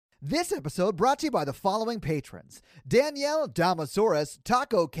This episode brought to you by the following patrons: Danielle Damasaurus,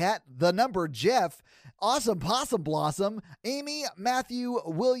 Taco Cat, The Number Jeff, Awesome Possum Blossom, Amy, Matthew,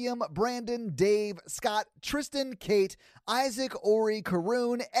 William, Brandon, Dave, Scott, Tristan, Kate, Isaac, Ori,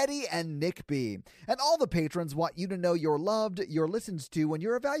 Karoon, Eddie, and Nick B. And all the patrons want you to know you're loved, you're listened to, and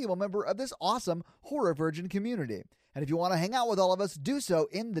you're a valuable member of this awesome Horror Virgin community. And if you want to hang out with all of us, do so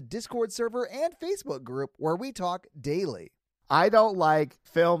in the Discord server and Facebook group where we talk daily. I don't like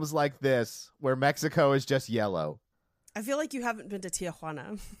films like this where Mexico is just yellow. I feel like you haven't been to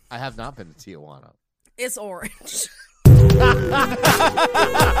Tijuana. I have not been to Tijuana. It's orange.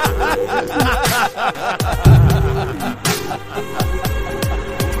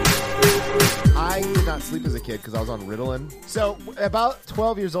 I did not sleep as a kid because I was on Ritalin. So about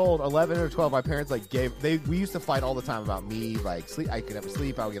 12 years old, 11 or 12, my parents we used to fight all the time about me, like sleep. I could never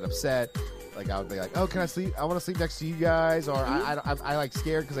sleep. I would get upset. Like I would be like, oh, can I sleep? I want to sleep next to you guys. Or I like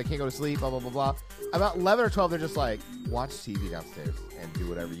scared because I can't go to sleep, blah, blah, blah, blah. About 11 or 12, they're just like, watch TV downstairs and do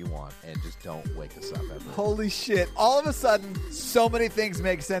whatever you want and just don't wake us up ever. Holy shit. All of a sudden, so many things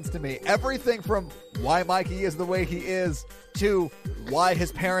make sense to me. Everything from why Mikey is the way he is to why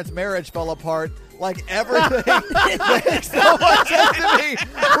his parents' marriage fell apart. Like, everything makes so much sense to me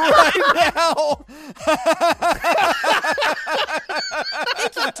right now.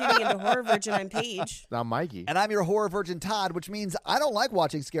 Thank you for tuning into Horror Virgin. I'm Paige. I'm Mikey. And I'm your Horror Virgin Todd, which means I don't like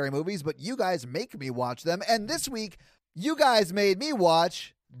watching scary movies, but you guys make me watch them. And this week, you guys made me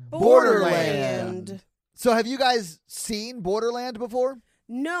watch Borderland. So have you guys seen Borderland before?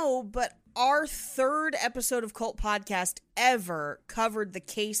 No, but our third episode of Cult Podcast ever covered the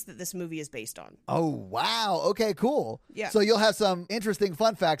case that this movie is based on. Oh, wow. Okay, cool. Yeah. So you'll have some interesting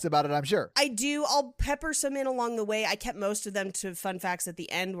fun facts about it, I'm sure. I do. I'll pepper some in along the way. I kept most of them to fun facts at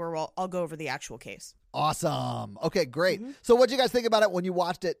the end where I'll go over the actual case. Awesome. Okay, great. So what'd you guys think about it when you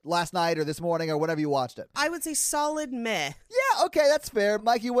watched it last night or this morning or whenever you watched it? I would say solid meh. Yeah, okay, that's fair.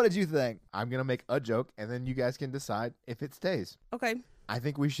 Mikey, what did you think? I'm going to make a joke, and then you guys can decide if it stays. Okay. I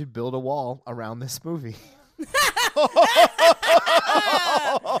think we should build a wall around this movie.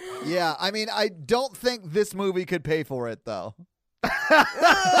 Yeah, I mean, I don't think this movie could pay for it, though.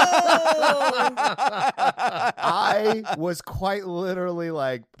 I was quite literally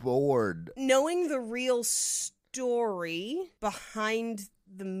like bored. Knowing the real story behind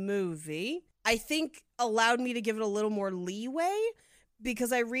the movie, I think allowed me to give it a little more leeway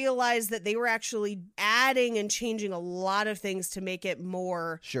because I realized that they were actually adding and changing a lot of things to make it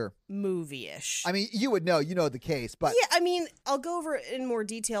more movie-ish. I mean, you would know, you know the case, but... Yeah, I mean, I'll go over it in more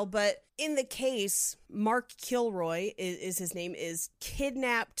detail, but in the case, Mark Kilroy is his name, is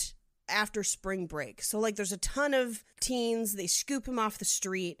kidnapped after spring break. So, like, there's a ton of teens, they scoop him off the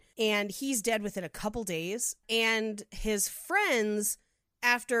street, and he's dead within a couple days, and his friends,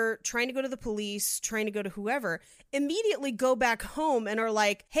 after trying to go to the police, trying to go to whoever, immediately go back home and are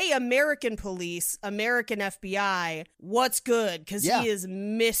like, hey, American police, American FBI, what's good? Because he is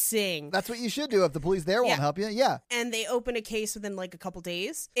missing. That's what you should do if the police there won't help you. Yeah. And they open a case within like a couple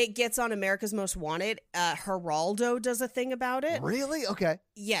days. It gets on America's Most Wanted. Geraldo does a thing about it. Really? Okay.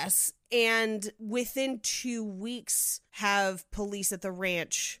 Yes. And within 2 weeks have police at the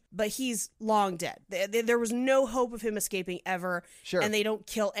ranch, but he's long dead. There was no hope of him escaping ever. Sure. And they don't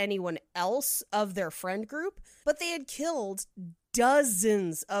kill anyone else of their friend group, but they had killed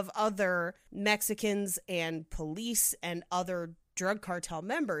dozens of other Mexicans and police and other drug cartel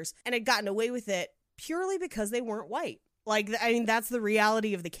members and had gotten away with it purely because they weren't white. Like, I mean, that's the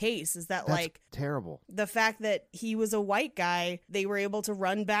reality of the case is that, That's like, terrible. The fact that he was a white guy, they were able to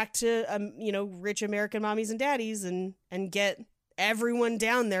run back to, rich American mommies and daddies and get everyone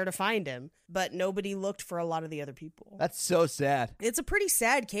down there to find him. But nobody looked for a lot of the other people. That's so sad. It's a pretty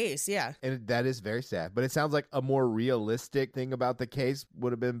sad case, yeah. And that is very sad. But it sounds like a more realistic thing about the case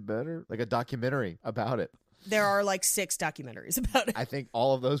would have been better. Like a documentary about it. There are like 6 documentaries about it. I think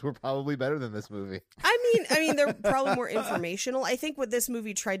all of those were probably better than this movie. I mean, they're probably more informational. I think what this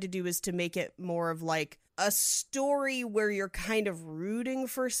movie tried to do is to make it more of like a story where you're kind of rooting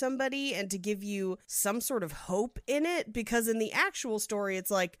for somebody and to give you some sort of hope in it. Because in the actual story,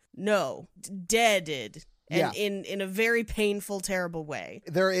 it's like, no, deaded. And in a very painful, terrible way.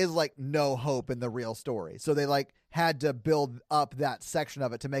 There is like no hope in the real story. So they like had to build up that section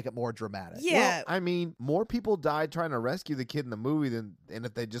of it to make it more dramatic. Yeah. Well, I mean, more people died trying to rescue the kid in the movie than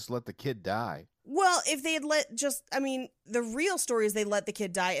if they just let the kid die. Well, if they had the real story is they let the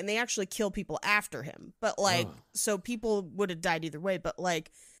kid die and they actually kill people after him. But like, so people would have died either way. But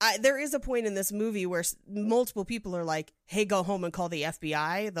like, there is a point in this movie where multiple people are like, hey, go home and call the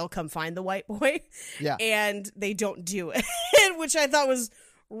FBI. They'll come find the white boy. Yeah. And they don't do it, which I thought was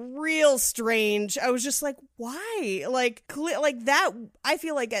real strange. I was just like, why? Like that. I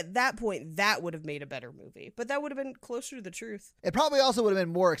feel like at that point that would have made a better movie, but that would have been closer to the truth. It probably also would have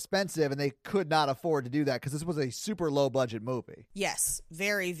been more expensive, and they could not afford to do that because this was a super low budget movie. Yes,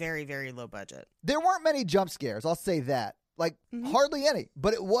 very, very, very low budget. There weren't many jump scares, I'll say that. Like, hardly any,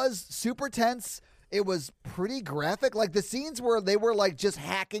 but it was super tense. It was pretty graphic. Like, the scenes where they were, like, just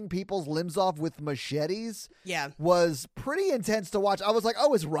hacking people's limbs off with machetes was pretty intense to watch. I was like,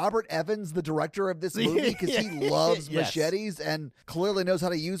 oh, is Robert Evans the director of this movie? Because he loves machetes and clearly knows how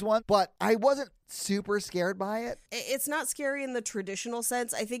to use one. But I wasn't super scared by it. It's not scary in the traditional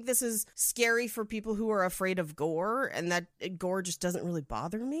sense. I think this is scary for people who are afraid of gore, and that gore just doesn't really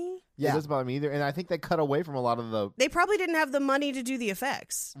bother me. Yeah. It doesn't bother me either. And I think they cut away from a lot of the... They probably didn't have the money to do the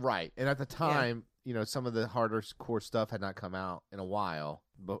effects. Right. And at the time... You know, some of the harder core stuff had not come out in a while.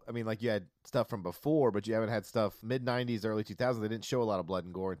 But I mean, like, you had stuff from before, but you haven't had stuff mid-90s, early 2000s. They didn't show a lot of blood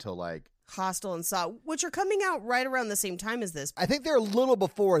and gore until, like... Hostel and Saw, which are coming out right around the same time as this. I think they're a little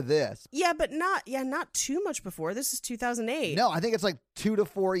before this. Yeah, but not too much before. This is 2008. No, I think it's like 2 to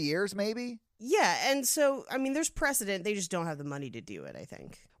 4 years, maybe. Yeah, and so, I mean, there's precedent. They just don't have the money to do it, I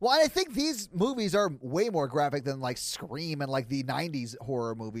think. Well, I think these movies are way more graphic than, like, Scream and, like, the 90s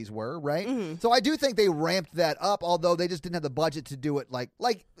horror movies were, right? Mm-hmm. So I do think they ramped that up, although they just didn't have the budget to do it. Like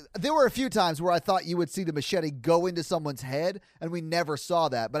there were a few times where I thought you would see the machete go into someone's head, and we never saw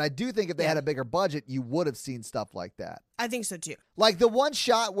that. But I do think if they had a bigger budget, you would have seen stuff like that. I think so, too. Like the one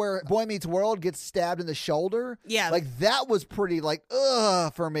shot where Boy Meets World gets stabbed in the shoulder. Yeah. Like, that was pretty, like,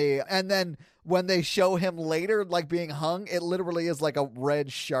 ugh, for me. And then when they show him later, like, being hung, it literally is like a red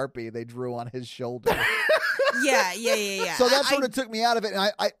Sharpie they drew on his shoulder. Yeah. So that sort of took me out of it.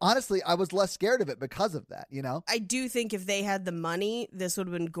 And I honestly, I was less scared of it because of that, you know? I do think if they had the money, this would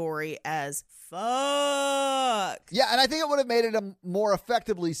have been gory as fuck. Yeah, and I think it would have made it a more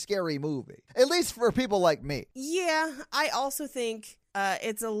effectively scary movie. At least for people like me. Yeah, I also think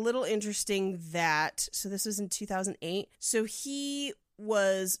it's a little interesting that, so this was in 2008, so he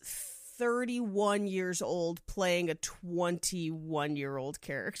was 31 years old playing a 21-year-old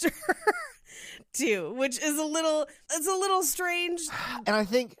character. Too, which is a little strange. And I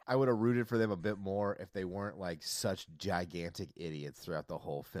think I would have rooted for them a bit more if they weren't like such gigantic idiots throughout the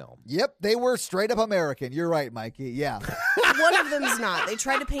whole film. Yep, they were straight up American. You're right, Mikey. Yeah. One of them's not. They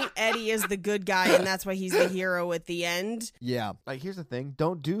tried to paint Eddie as the good guy, and that's why he's the hero at the end. Yeah. Like, here's the thing.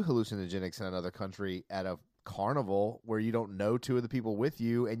 Don't do hallucinogenics in another country at a carnival where you don't know two of the people with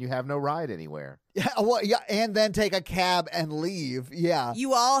you and you have no ride anywhere. Yeah, well, yeah, and then take a cab and leave. Yeah.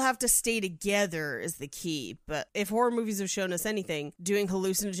 You all have to stay together is the key. But if horror movies have shown us anything, doing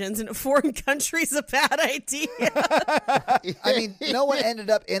hallucinogens in a foreign country is a bad idea. I mean, no one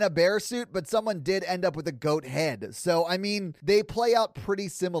ended up in a bear suit, but someone did end up with a goat head. So, I mean, they play out pretty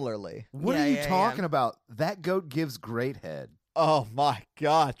similarly. What are you talking about? That goat gives great head. Oh, my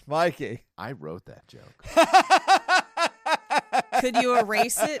God, Mikey. I wrote that joke. Could you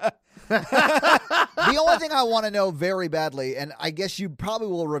erase it? The only thing I want to know very badly, and I guess you probably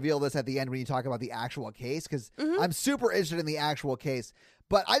will reveal this at the end when you talk about the actual case, because I'm super interested in the actual case,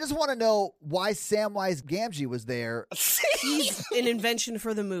 but I just want to know why Samwise Gamgee was there. He's an invention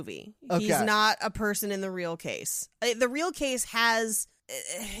for the movie. Okay. He's not a person in the real case. The real case has...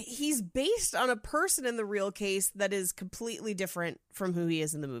 He's based on a person in the real case that is completely different from who he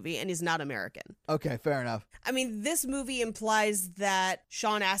is in the movie, and he's not American. Okay, fair enough. I mean, this movie implies that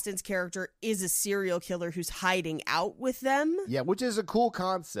Sean Astin's character is a serial killer who's hiding out with them. Yeah, which is a cool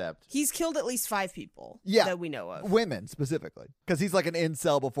concept. He's killed at least 5 people that we know of. Women, specifically. Because he's like an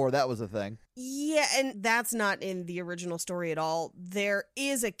incel before that was a thing. Yeah, and that's not in the original story at all. There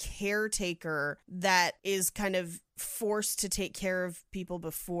is a caretaker that is kind of forced to take care of people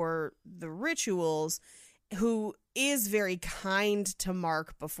before the rituals, who is very kind to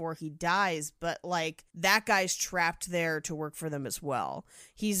Mark before he dies, but like that guy's trapped there to work for them as well.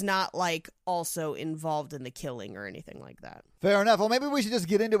 He's not like also involved in the killing or anything like that. Fair enough. Well, maybe we should just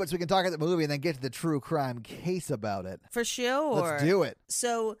get into it so we can talk about the movie and then get to the true crime case about it. For sure. Let's do it.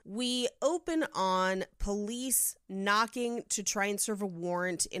 So we open on police knocking to try and serve a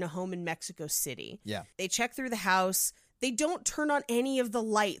warrant in a home in Mexico City. Yeah. They check through the house. They don't turn on any of the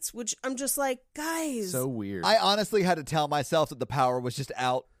lights, which I'm just like, guys. So weird. I honestly had to tell myself that the power was just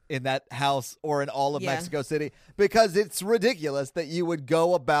out in that house or in all of Mexico City, because it's ridiculous that you would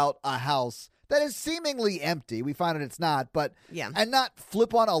go about a house that is seemingly empty. We find out it's not, but and not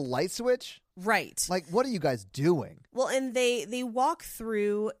flip on a light switch. Right. Like, what are you guys doing? Well, and they walk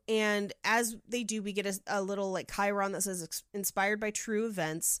through, and as they do, we get a little like chyron that says inspired by true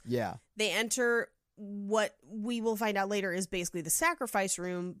events. Yeah. They enter what we will find out later is basically the sacrifice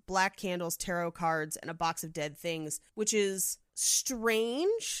room, black candles, tarot cards, and a box of dead things, which is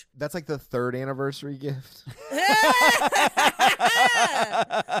strange. That's like the 3rd anniversary gift.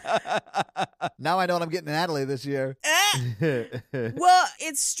 Now I know what I'm getting Natalie this year. Well,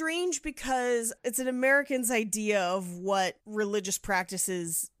 it's strange because it's an American's idea of what religious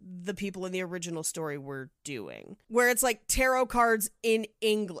practices the people in the original story were doing, where it's like tarot cards in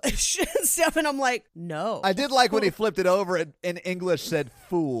English and stuff. And I'm like, no. I did like when he flipped it over and in English said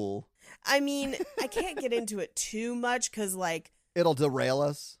fool. I mean, I can't get into it too much because, like, It'll derail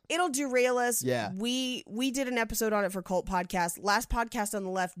us. Yeah. We did an episode on it for Cult Podcast. Last Podcast on the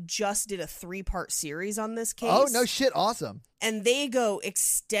Left just did a 3-part series on this case. Oh, no shit. Awesome. And they go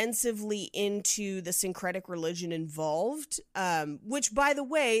extensively into the syncretic religion involved, which, by the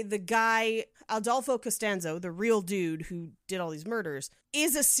way, the guy, Adolfo Costanzo, the real dude who did all these murders,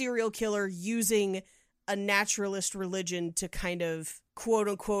 is a serial killer using a naturalist religion to kind of quote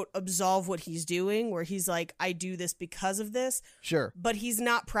unquote absolve what he's doing, where he's like, I do this because of this. Sure. But he's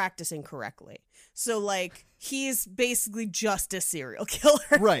not practicing correctly. So, like, he's basically just a serial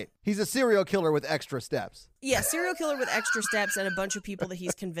killer. Right. He's a serial killer with extra steps. Yeah, serial killer with extra steps and a bunch of people that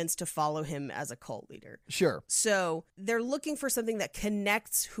he's convinced to follow him as a cult leader. Sure. So they're looking for something that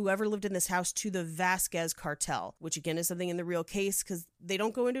connects whoever lived in this house to the Vasquez cartel, which again is something in the real case because they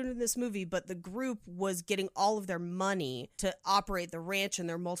don't go into it in this movie, but the group was getting all of their money to operate the ranch and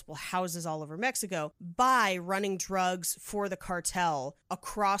their multiple houses all over Mexico by running drugs for the cartel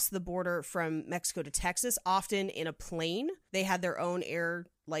across the border from Mexico to Texas, often in a plane. They had their own air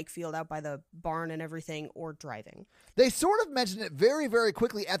field out by the barn and everything, or driving. They sort of mentioned it very, very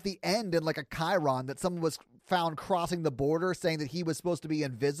quickly at the end in like a chyron that someone was found crossing the border saying that he was supposed to be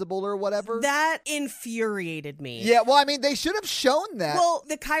invisible or whatever. That infuriated me. Yeah, well, I mean, they should have shown that. Well,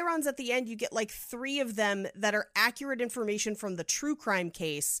 the chyrons at the end, you get like 3 of them that are accurate information from the true crime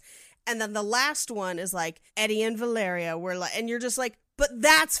case. And then the last one is like Eddie and Valeria were like, and you're just like, but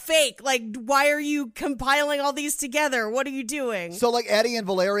that's fake. Like, why are you compiling all these together? What are you doing? So, like, Eddie and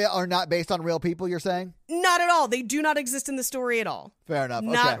Valeria are not based on real people, you're saying? Not at all. They do not exist in the story at all. Fair enough.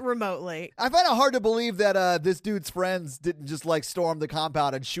 Not okay. remotely. I find it hard to believe that this dude's friends didn't just, like, storm the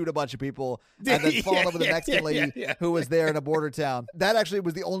compound and shoot a bunch of people and then fall in love with a Mexican lady who was there in a border town. That actually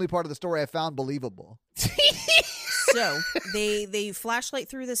was the only part of the story I found believable. So they flashlight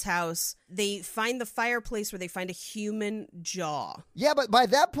through this house. They find the fireplace where they find a human jaw. Yeah, but by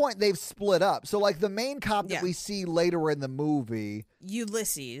that point, they've split up. So, like, the main cop that we see later in the movie,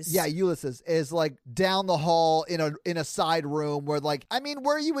 Ulysses. Yeah, Ulysses is, like, down the hall in a side room where, like, I mean,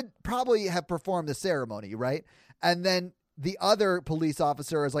 where you would probably have performed the ceremony, right? And then the other police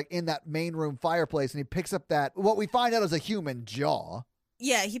officer is, like, in that main room fireplace, and he picks up that, what we find out is a human jaw.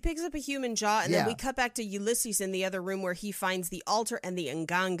 Yeah, he picks up a human jaw, and then we cut back to Ulysses in the other room where he finds the altar and the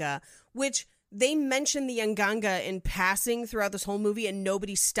nganga, which they mention the nganga in passing throughout this whole movie, and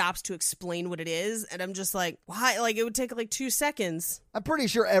nobody stops to explain what it is. And I'm just like, why? Like, it would take like 2 seconds. I'm pretty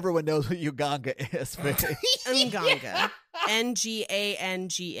sure everyone knows what Uganga is. Nganga.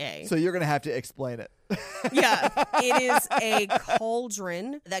 Nganga. So you're going to have to explain it. Yeah, it is a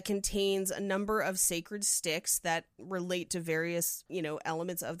cauldron that contains a number of sacred sticks that relate to various,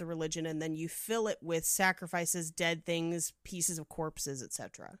 elements of the religion, and then you fill it with sacrifices, dead things, pieces of corpses,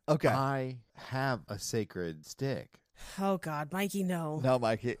 etc. Okay. I have a sacred stick. Oh, God, Mikey, no. No,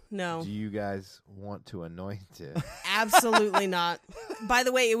 Mikey. No. Do you guys want to anoint it? Absolutely not. By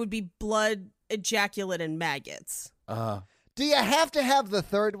the way, it would be blood, ejaculate, and maggots. Do you have to have the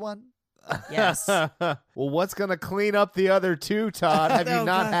third one? Yes. Well, what's going to clean up the other 2, Todd? Have you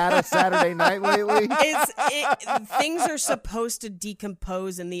not had a Saturday night lately? Things are supposed to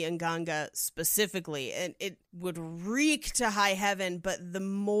decompose in the Nganga specifically, and it would reek to high heaven, but the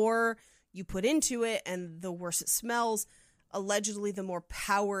more you put into it and the worse it smells, allegedly the more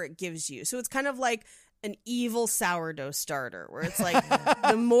power it gives you. So it's kind of like an evil sourdough starter, where it's like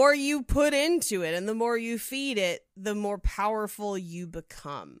the more you put into it and the more you feed it, the more powerful you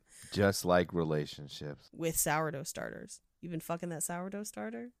become. Just like relationships. With sourdough starters. You've been fucking that sourdough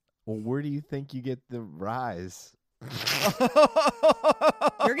starter? Well, where do you think you get the rise?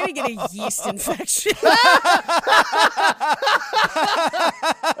 You're going to get a yeast infection.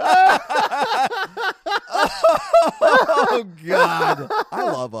 Oh, God. I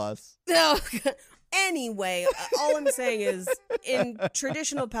love us. No. Anyway, all I'm saying is, in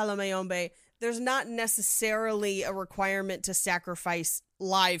traditional Palomayombe, there's not necessarily a requirement to sacrifice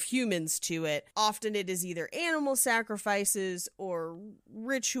live humans to it. Often it is either animal sacrifices or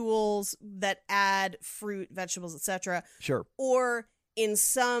rituals that add fruit, vegetables, etc. Sure. Or in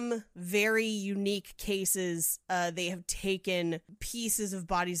some very unique cases, they have taken pieces of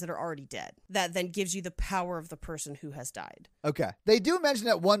bodies that are already dead. That then gives you the power of the person who has died. Okay. They do mention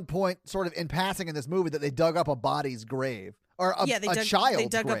at one point, sort of in passing in this movie, that they dug up a body's grave. Or a child's They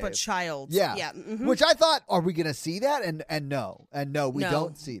dug grave. up a child. Yeah. Mm-hmm. Which Which I thought, are we going to see that? And no. And no, we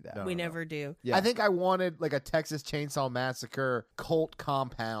don't see that. No. we never do. Yeah. I think I wanted like a Texas Chainsaw Massacre cult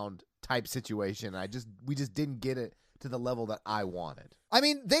compound type situation. We just didn't get it to the level that I wanted. I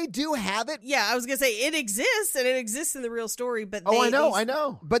mean, they do have it. Yeah, I was going to say it exists, and it exists in the real story, but I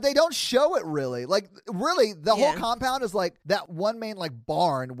know. But they don't show it really. Like, really, the whole Yeah. compound is like that one main like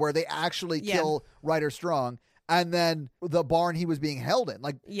barn where they actually kill Ryder Strong, and then the barn he was being held in.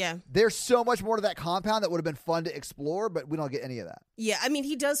 Like, Yeah. there's so much more to that compound that would have been fun to explore, but we don't get any of that. Yeah, I mean,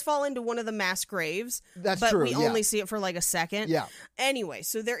 he does fall into one of the mass graves. That's but true. we only see it for like a second. Yeah. Anyway,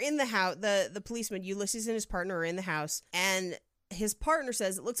 so they're in the house. The policeman, Ulysses and his partner, are in the house, and his partner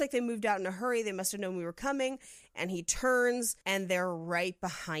says, it looks like they moved out in a hurry. They must have known we were coming. And he turns, and they're right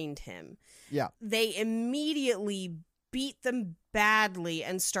behind him. Yeah. They immediately beat them badly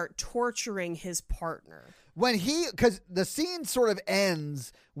and start torturing his partner. Because the scene sort of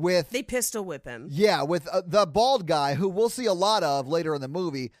ends with, They pistol whip him. with the bald guy, who we'll see a lot of later in the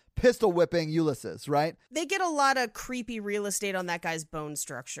movie, pistol whipping Ulysses, right? They get a lot of creepy real estate on that guy's bone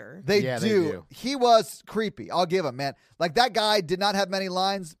structure. They Yeah, they do. do. He was creepy. I'll give him, man. Like, that guy did not have many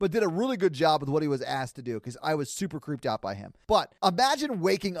lines, but did a really good job with what he was asked to do, because I was super creeped out by him. But imagine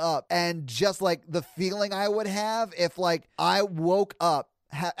waking up and just, like, the feeling I would have if, like, I woke up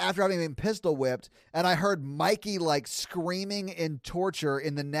after having been pistol whipped, and I heard Mikey like screaming in torture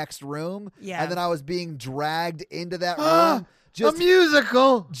in the next room, Yeah. and then I was being dragged into that room. A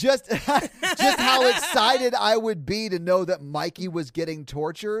musical. Just how excited I would be to know that Mikey was getting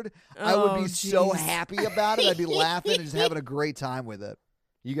tortured. I would be so jeez. happy about it. I'd be laughing and just having a great time with it.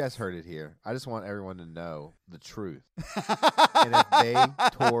 You guys heard it here. I just want everyone to know the truth. And if they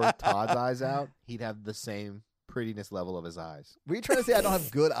tore Todd's eyes out, he'd have the same prettiness level of his eyes. Were you trying to say I don't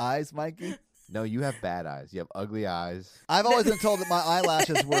have good eyes, Mikey? No, you have bad eyes. You have ugly eyes. I've always been told that my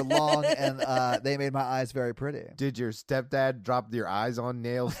eyelashes were long and they made my eyes very pretty. Did your stepdad drop your eyes on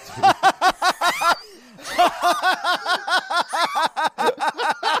nails too?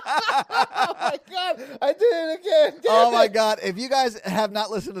 Oh my God, I did it again. Oh my God. If you guys have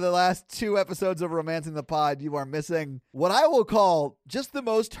not listened to the last 2 episodes of Romancing the Pod, you are missing what I will call just the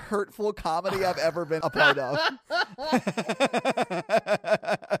most hurtful comedy I've ever been a part of.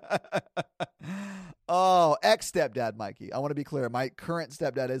 Oh, ex-stepdad Mikey. I want to be clear. My current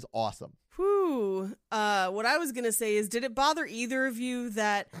stepdad is awesome. Whew. What I was going to say is, did it bother either of you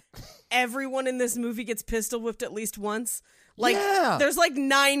that everyone in this movie gets pistol whipped at least once? Like, Yeah. there's like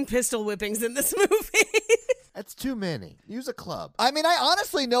 9 pistol whippings in this movie. That's too many. Use a club. I mean, I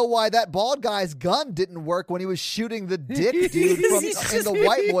honestly know why that bald guy's gun didn't work when he was shooting the dick dude from in the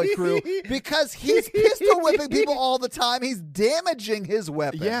White Boy crew, because he's pistol whipping people all the time. He's damaging his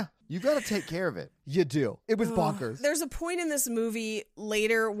weapon. Yeah, you got to take care of it. You do. It was bonkers. There's a point in this movie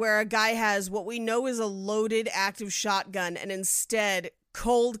later where a guy has what we know is a loaded active shotgun and instead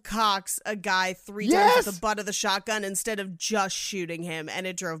cold cocks a guy 3 times with the butt of the shotgun instead of just shooting him, and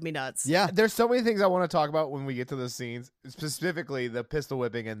it drove me nuts. Yeah. There's so many things I want to talk about when we get to those scenes, specifically the pistol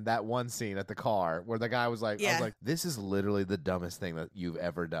whipping and that one scene at the car where the guy was like, I Yeah. was like, this is literally the dumbest thing that you've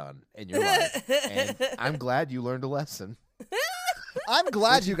ever done in your life. And I'm glad you learned a lesson. I'm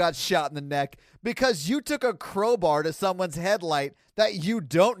glad you got shot in the neck because you took a crowbar to someone's headlight that you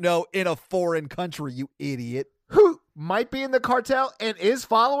don't know in a foreign country, you idiot. Who might be in the cartel and is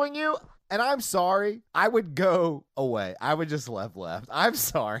following you. And I'm sorry. I would go away. I would just left. I'm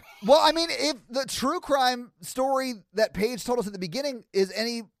sorry. Well, I mean, if the true crime story that Paige told us at the beginning is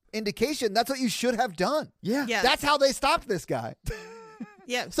any indication, that's what you should have done. Yeah. Yeah. That's how they stopped this guy.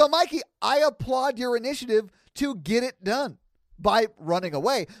 Yeah. So, Mikey, I applaud your initiative to get it done by running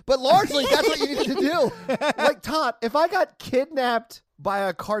away. But largely, that's what you needed to do. Like, Todd, if I got kidnapped by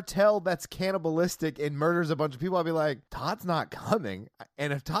a cartel that's cannibalistic and murders a bunch of people, I'd be like, Todd's not coming.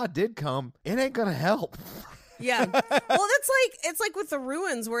 And if Todd did come, it ain't going to help. Yeah. Well, it's like with the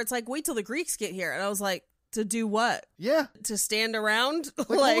ruins where it's like, wait till the Greeks get here. And I was like, to do what? Yeah. To stand around? Like,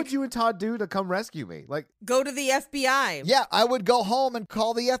 what would you and Todd do to come rescue me? Like, go to the FBI. Yeah, I would go home and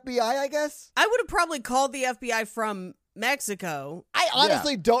call the FBI, I guess. I would have probably called the FBI from Mexico. I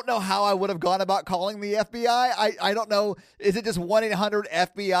honestly don't know how I would have gone about calling the FBI. I don't know. Is it just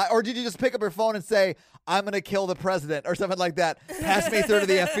 1-800-FBI? Or did you just pick up your phone and say, I'm going to kill the president or something like that? Pass me through to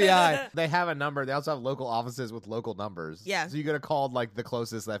the FBI. They have a number. They also have local offices with local numbers. Yeah. So you could have called like the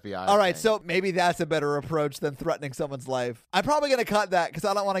closest FBI. All right, thing. so maybe that's a better approach than threatening someone's life. I'm probably going to cut that because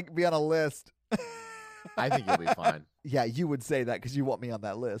I don't want to be on a list. I think you'll be fine. Yeah, you would say that because you want me on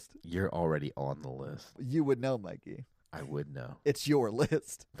that list. You're already on the list. You would know, Mikey. I would know. It's your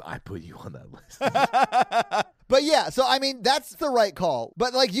list. I put you on that list. But yeah, so I mean, that's the right call.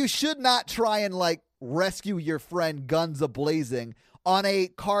 But like, you should not try and like rescue your friend guns a-blazing on a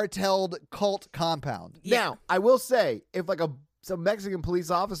cartelled cult compound. Yeah. Now, I will say, if like some Mexican police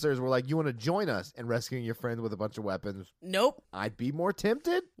officers were like, you want to join us in rescuing your friend with a bunch of weapons, Nope. I'd be more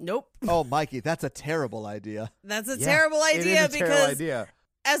tempted. Nope. Oh, Mikey, that's a terrible idea. That's a Yeah, terrible it idea is a terrible because idea.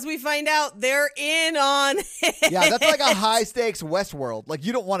 as we find out, they're in on it. Yeah, that's like a high stakes Westworld. Like,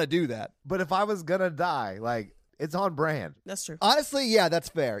 you don't want to do that. But if I was gonna die, like, it's on brand. That's true. Honestly, yeah, that's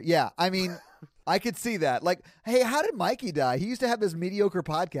fair. Yeah, I mean, I could see that. Like, hey, how did Mikey die? He used to have this mediocre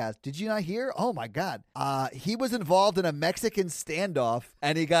podcast. Did you not hear? Oh, my God. He was involved in a Mexican standoff,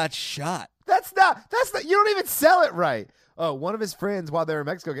 and he got shot. That's not, you don't even sell it right. Oh, one of his friends, while they were in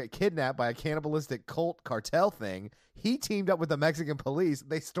Mexico, got kidnapped by a cannibalistic cult cartel thing. He teamed up with the Mexican police.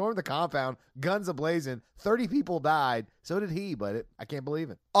 They stormed the compound, guns a-blazing. 30 people died. So did he, but I can't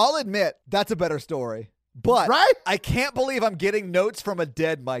believe it. I'll admit, that's a better story. But Right? I can't believe I'm getting notes from a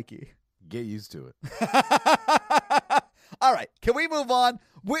dead Mikey. Get used to it. All right, can we move on?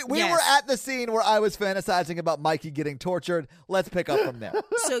 We Yes. were at the scene where I was fantasizing about Mikey getting tortured. Let's pick up from there.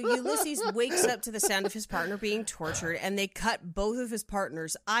 So Ulysses wakes up to the sound of his partner being tortured, and they cut both of his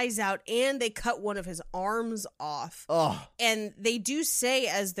partner's eyes out, and they cut one of his arms off. Oh, And they do say,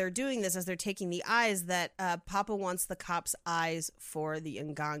 as they're doing this, as they're taking the eyes, that Papa wants the cop's eyes for the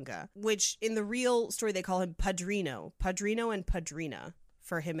Nganga, which in the real story they call him Padrino and Padrina,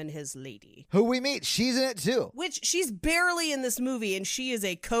 for him and his lady. who we meet, she's in it too. Which she's barely in this movie, and she is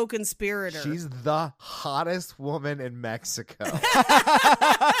a co-conspirator. She's the hottest woman in Mexico. The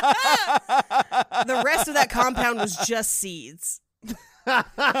rest of that compound was just seeds. I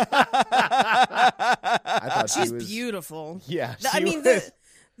thought She's she was beautiful. Yeah, I she mean, was.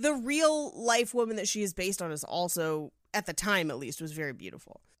 the real life woman that she is based on is also, at the time at least, was very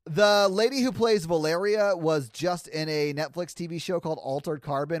beautiful. The lady who plays Valeria was just in a Netflix TV show called Altered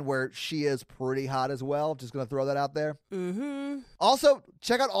Carbon, where she is pretty hot as well. Just going to throw that out there. Mm-hmm. Also,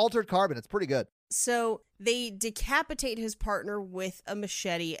 check out Altered Carbon. It's pretty good. So they decapitate his partner with a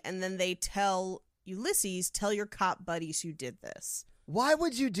machete, and then they tell Ulysses, tell your cop buddies who did this. Why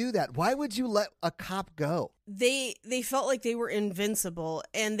would you do that? Why would you let a cop go? They felt like they were invincible,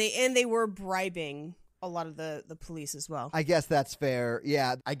 and they were bribing a lot of the police as well. I guess that's fair.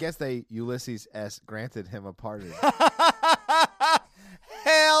 Yeah. I guess Ulysses S. granted him a pardon.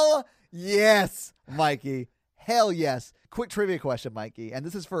 Hell yes, Mikey. Hell yes. Quick trivia question, Mikey, and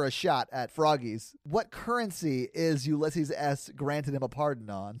this is for a shot at Froggies. What currency is Ulysses S. granted him a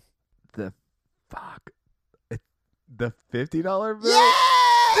pardon on? The $50 bill?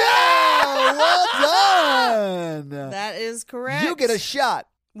 Yeah! Well done! That is correct. You get a shot.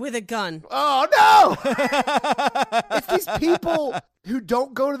 with a gun. Oh no! It's these people who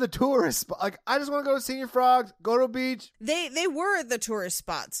don't go to the tourist spot. Like, I just want to go to Senior Frogs, go to a beach. They were at the tourist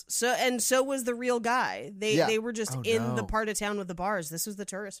spots. So was the real guy. They were just in the part of town with the bars. This was the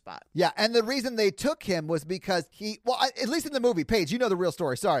tourist spot. Yeah, and the reason they took him was because at least in the movie, Paige, you know the real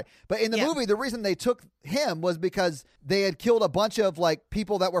story, sorry. But in the movie, the reason they took him was because they had killed a bunch of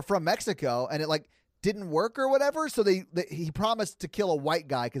people that were from Mexico, and it didn't work or whatever. So he promised to kill a white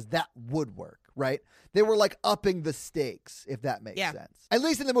guy because that would work, right? They were upping the stakes, if that makes sense. At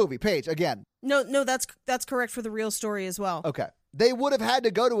least in the movie, Paige, again. No, that's correct for the real story as well. Okay. They would have had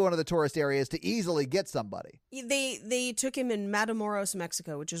to go to one of the tourist areas to easily get somebody. They took him in Matamoros,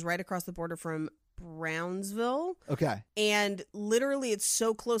 Mexico, which is right across the border from Brownsville. Okay. And literally it's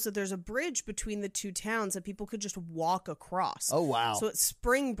so close that there's a bridge between the two towns that people could just walk across. Oh, wow. So at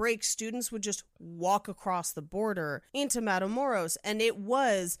spring break, students would just walk across the border into Matamoros. And it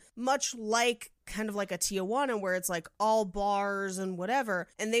was much kind of like a Tijuana, where it's all bars and whatever.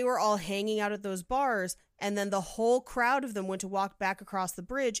 And they were all hanging out at those bars. And then the whole crowd of them went to walk back across the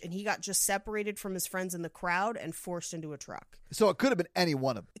bridge, and he got just separated from his friends in the crowd and forced into a truck. So it could have been any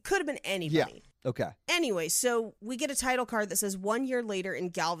one of them. It could have been anybody. Yeah. Okay. Anyway, so we get a title card that says 1 year later in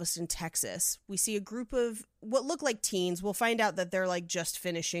Galveston, Texas. We see a group of what look like teens. We'll find out that they're like just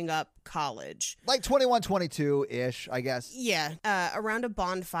finishing up college. Like 21, 22-ish, I guess. Yeah, around a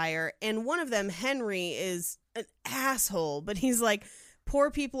bonfire. And one of them, Henry, is an asshole, but he's like, poor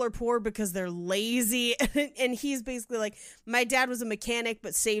people are poor because they're lazy. And he's basically like, my dad was a mechanic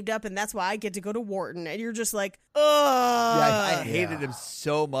but saved up, and that's why I get to go to Wharton. And you're just like, ugh. Yeah, I hated him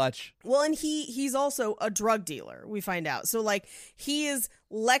so much. Well, and he's also a drug dealer, we find out. So, like, he is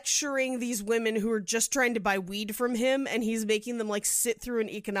lecturing these women who are just trying to buy weed from him, and he's making them, like, sit through an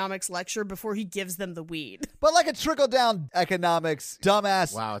economics lecture before he gives them the weed. But like a trickle-down economics,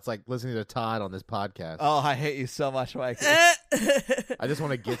 dumbass. Wow, it's like listening to Todd on this podcast. Oh, I hate you so much, Mike. I just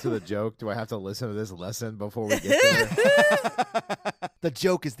want to get to the joke. Do I have to listen to this lesson before we get there? The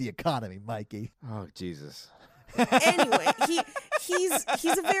joke is the economy, Mikey. Oh, Jesus. Anyway,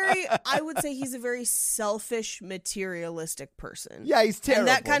 he's a very, I would say he's a very selfish, materialistic person. Yeah, he's terrible.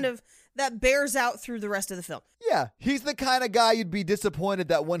 And that bears out through the rest of the film. Yeah, he's the kind of guy you'd be disappointed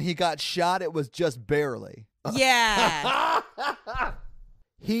that when he got shot, it was just barely. Yeah.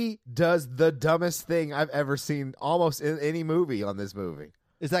 He does the dumbest thing I've ever seen almost in any movie on this movie.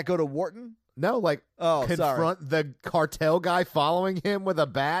 Is that go to Wharton? No, like confront the cartel guy following him with a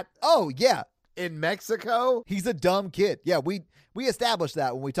bat Oh, yeah. in Mexico. He's a dumb kid. Yeah, we established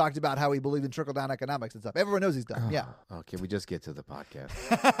that when we talked about how he believed in trickle-down economics and stuff. Everyone knows he's dumb. Yeah. Oh, can we just get to the podcast?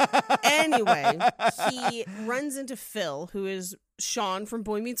 Anyway, he runs into Phil, who is Sean from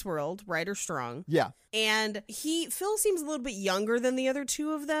Boy Meets World, Ryder Strong. Yeah. And Phil seems a little bit younger than the other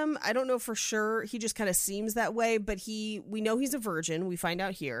two of them. I don't know for sure. He just kind of seems that way, but we know he's a virgin. We find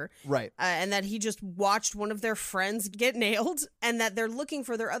out here. Right. And that he just watched one of their friends get nailed, and that they're looking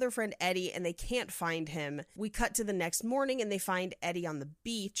for their other friend Eddie, and they can't find him. We cut to the next morning, and they find Eddie on the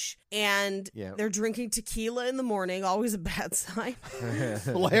beach, and they're drinking tequila in the morning, always a bad sign.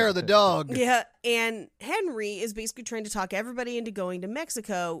 Blair the dog. Yeah, and Henry is basically trying to talk everybody into going to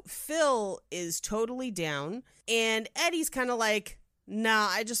Mexico. Phil is totally down, and Eddie's kind of like, nah,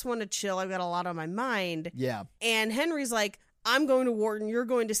 I just want to chill. I've got a lot on my mind. Yeah. And Henry's like, I'm going to Wharton. You're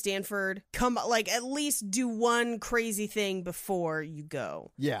going to Stanford. Come, like, at least do one crazy thing before you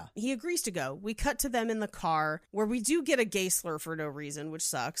go. Yeah. He agrees to go. We cut to them in the car, where we do get a gay slur for no reason, which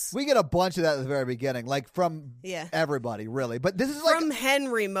sucks. We get a bunch of that at the very beginning, like from everybody, really. But this is like from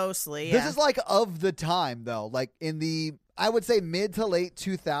Henry mostly. This is like of the time, though. Like in the, I would say mid to late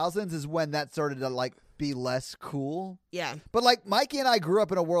 2000s is when that started to like be less cool. Yeah. But like Mikey and I grew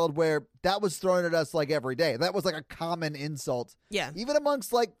up in a world where that was thrown at us like every day. That was like a common insult. Yeah. Even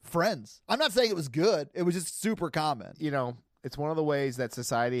amongst like friends. I'm not saying it was good. It was just super common. You know, it's one of the ways that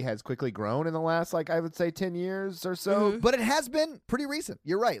society has quickly grown in the last, like, I would say 10 years or so. Mm-hmm. But it has been pretty recent.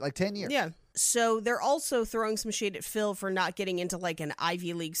 You're right. Like 10 years. Yeah. So they're also throwing some shade at Phil for not getting into like an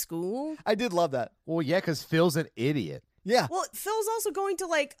Ivy League school. I did love that. Well, yeah, because Phil's an idiot. Yeah. Well, Phil's also going to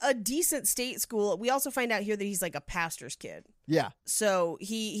like a decent state school. We also find out here that he's like a pastor's kid. Yeah. So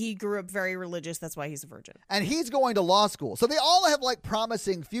he grew up very religious. That's why he's a virgin. And he's going to law school. So they all have like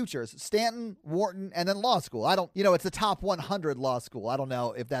promising futures. Stanton, Wharton, and then law school. I don't, it's the top 100 law school. I don't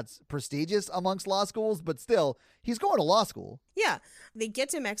know if that's prestigious amongst law schools, but still, he's going to law school. Yeah. They get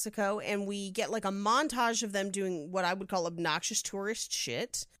to Mexico, and we get like a montage of them doing what I would call obnoxious tourist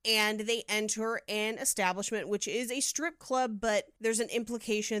shit. And they enter an establishment, which is a strip club, but there's an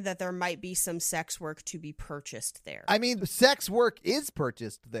implication that there might be some sex work to be purchased there. I mean, sex work is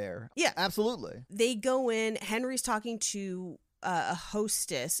purchased there. Yeah. Absolutely. They go in. Henry's talking to a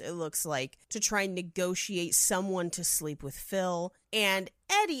hostess, it looks like, to try and negotiate someone to sleep with Phil. And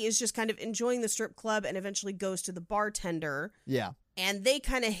Eddie is just kind of enjoying the strip club and eventually goes to the bartender. Yeah. And they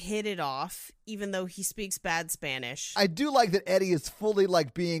kind of hit it off, even though he speaks bad Spanish. I do like that Eddie is fully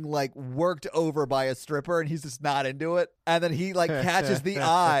like being like worked over by a stripper and he's just not into it. And then he like catches the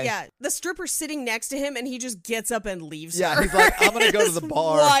eye. Yeah, the stripper's sitting next to him and he just gets up and leaves her. Yeah, he's like, I'm going to go to the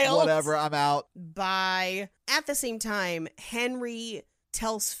bar. Wild. Whatever, I'm out. Bye. At the same time, Henry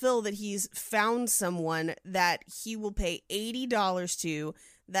tells Phil that he's found someone that he will pay $80 to,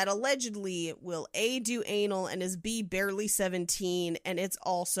 that allegedly will A, do anal, and is B, barely 17, and it's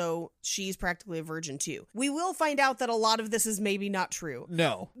also, she's practically a virgin too. We will find out that a lot of this is maybe not true.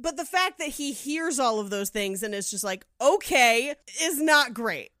 No. But the fact that he hears all of those things and is just like, okay, is not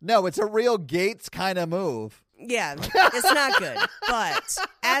great. No, it's a real Gates kind of move. Yeah, it's not good. But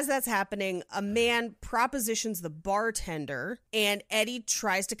as that's happening, a man propositions the bartender, and Eddie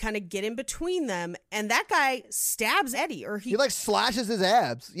tries to kind of get in between them, and that guy stabs Eddie, or He like slashes his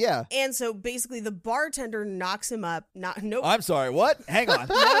abs. Yeah. And so basically the bartender knocks him up. Nope. I'm sorry, what? Hang on.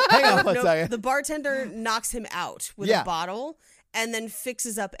 Hang on one second. The bartender knocks him out with Yeah. a bottle and then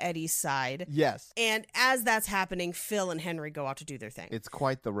fixes up Eddie's side. Yes. And as that's happening, Phil and Henry go out to do their thing. It's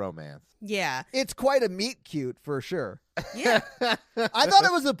quite the romance. Yeah. It's quite a meet cute for sure. Yeah. I thought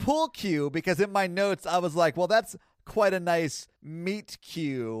it was a pool cue because in my notes I was like, well, that's quite a nice meet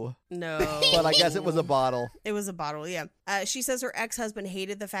cue. No. But I guess it was a bottle. It was a bottle, yeah. She says her ex-husband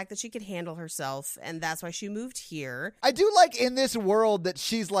hated the fact that she could handle herself, and that's why she moved here. I do like in this world that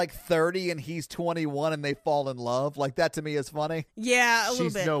she's like 30 and he's 21 and they fall in love. Like that to me is funny. Yeah, a little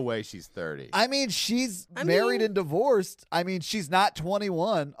She's bit. no way she's 30. I mean, she's married and divorced. I mean, she's not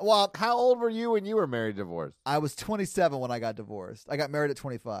 21. Well, How old were you when you were married divorced? I was 27 when I got divorced. I got married at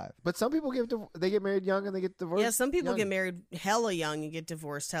 25. But some people they get married young and they get divorced. Yeah, some people young. get married hella young and get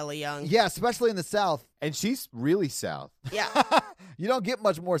divorced hella young. Yeah, especially in the South. And she's really south. Yeah. You don't get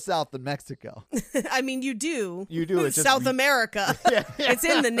much more South than Mexico. I mean, you do. You do. It's just South America. It's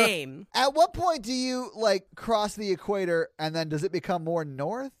in the name. At what point do you like cross the equator and then does it become more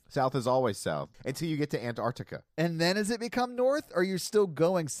north? South is always south until you get to Antarctica. And then does it become north or you're still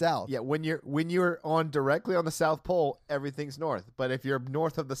going south? Yeah, when you're on directly on the South Pole, everything's north. But if you're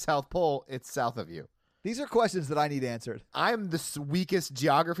north of the South Pole, it's south of you. These are questions that I need answered. I'm the weakest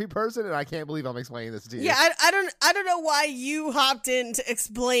geography person, and I can't believe I'm explaining this to you. Yeah, I don't know why you hopped in to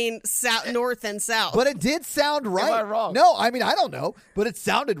explain north and south. But it did sound right. Am I wrong? No, I mean, I don't know, but it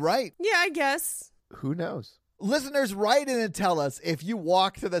sounded right. Yeah, I guess. Who knows? Listeners, write in and tell us if you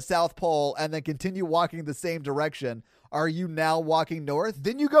walk to the South Pole and then continue walking the same direction, are you now walking north?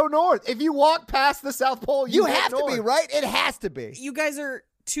 Then you go north. If you walk past the South Pole, You head have to north. be, right? It has to be. You guys are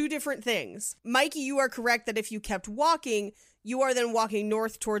two different things. Mikey, you are correct that if you kept walking, you are then walking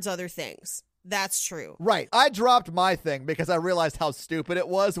north towards other things. That's true. Right. I dropped my thing because I realized how stupid it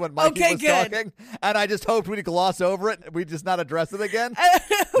was when Mikey Okay, was good. talking, and I just hoped we'd gloss over it and we'd just not address it again.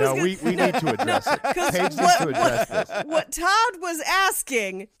 No, we need to address it. Paige needs to address this. What Todd was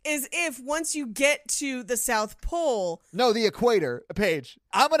asking is if once you get to the South Pole, No, the equator, Paige.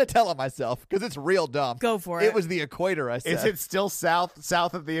 I'm going to tell it myself because it's real dumb. go for it. It was the equator, I said. Is it still south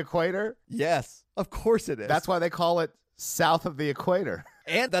of the equator? Yes, of course it is. That's why they call it south of the equator.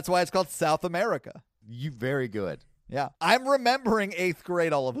 And that's why it's called South America. You very good. Yeah. I'm remembering 8th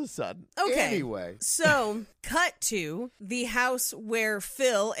grade all of a sudden. Okay. Anyway. So, cut to the house where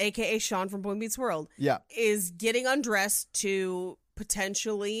Phil, a.k.a. Sean from Boy Meets World, Yeah. is getting undressed to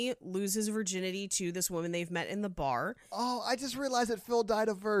potentially lose his virginity to this woman they've met in the bar. Oh, I just realized that Phil died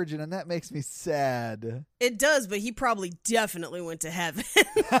a virgin, and that makes me sad. It does, but he probably definitely went to heaven.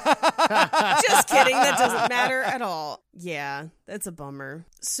 Just kidding. That doesn't matter at all. Yeah, that's a bummer.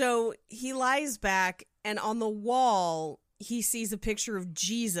 So he lies back, and on the wall, he sees a picture of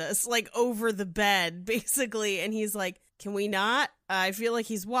Jesus, like over the bed, basically. And he's like, can we not? I feel like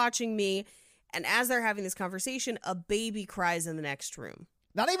he's watching me. And as they're having this conversation, a baby cries in the next room.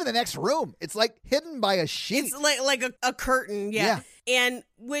 Not even the next room. It's like hidden by a sheet. It's like a curtain, yeah. And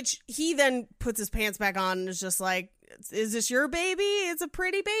which he then puts his pants back on and is just like, is this your baby? It's a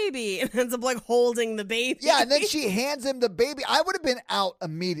pretty baby. And ends up like holding the baby. Yeah, and then she hands him the baby. I would have been out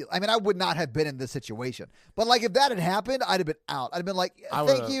immediately. I mean, I would not have been in this situation. But like if that had happened, I'd have been out. I'd have been like,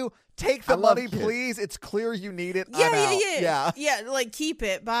 thank you. Take the money, kids. please. It's clear you need it. Yeah, I'm out. yeah. Yeah, like keep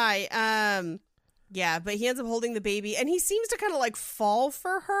it. Bye. Yeah, but he ends up holding the baby, and he seems to kind of like fall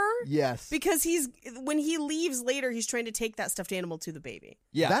for her. Yes. Because when he leaves later, he's trying to take that stuffed animal to the baby.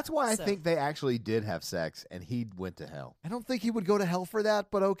 Yeah. That's why I So- think they actually did have sex and he went to hell. I don't think he would go to hell for that,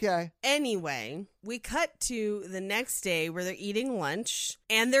 but okay. Anyway, we cut to the next day where they're eating lunch,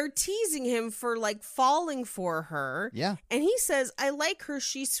 and they're teasing him for like falling for her. Yeah. And he says, I like her,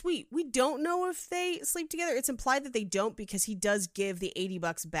 she's sweet. We don't know if they sleep together. It's implied that they don't because he does give the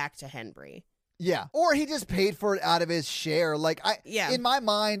 $80 back to Henry. Yeah. Or he just paid for it out of his share. Like Yeah. in my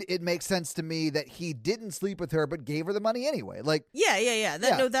mind, it makes sense to me that he didn't sleep with her but gave her the money anyway. Like Yeah. Yeah.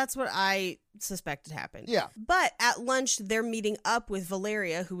 No, that's what I suspected happened. Yeah. But at lunch, they're meeting up with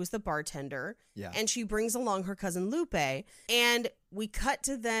Valeria, who was the bartender. Yeah. And she brings along her cousin Lupe. And we cut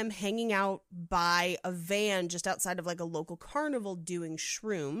to them hanging out by a van just outside of like a local carnival doing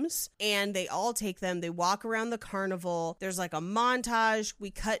shrooms. And they all take them. They walk around the carnival. There's like a montage.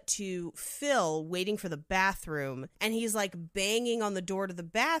 We cut to Phil waiting for the bathroom. And he's like banging on the door to the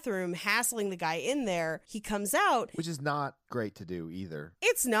bathroom, hassling the guy in there. He comes out. Which is not great to do either.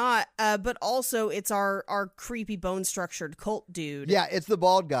 It's not, but also it's our creepy bone-structured cult dude. Yeah, it's the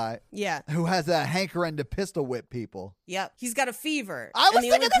bald guy. Yeah. Who has a hankering to pistol whip people. Yep. He's got a fever. I was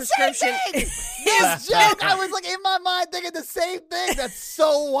and thinking the same thing! This joke, I was like in my mind thinking the same thing. That's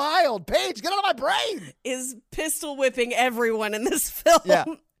so wild. Paige, get out of my brain! Is pistol whipping everyone in this film. Yeah.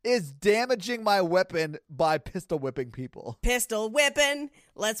 Is damaging my weapon by pistol whipping people. Pistol whipping.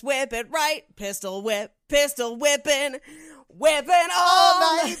 Let's whip it right. Pistol whip. Pistol whipping. Whipping all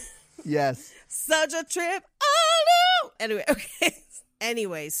night. Yes. Such a trip. Oh no. Anyway, okay.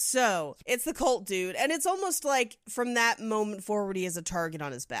 Anyways, so it's the cult dude, and it's almost like from that moment forward, he has a target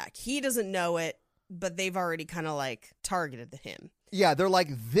on his back. He doesn't know it, but they've already kind of like targeted him. Yeah, they're like,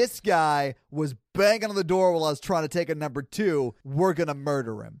 this guy was banging on the door while I was trying to take a number 2. We're going to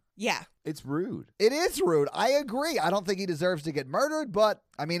murder him. Yeah. It's rude. It is rude. I agree. I don't think he deserves to get murdered, but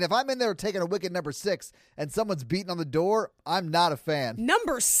I mean, if I'm in there taking a wicked number 6 and someone's beating on the door, I'm not a fan.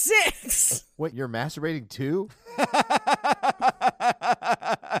 Number 6. Wait, you're masturbating too?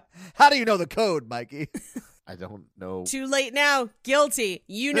 How do you know the code, Mikey? I don't know. Too late now. Guilty.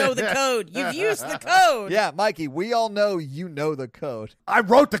 You know the code. You've used the code. Yeah, Mikey, we all know you know the code. I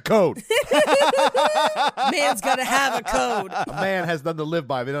wrote the code. Man's got to have a code. A man has nothing to live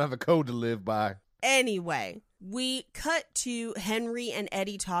by. They don't have a code to live by. Anyway, we cut to Henry and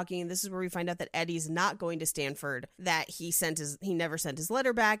Eddie talking. This is where we find out that Eddie's not going to Stanford, that he never sent his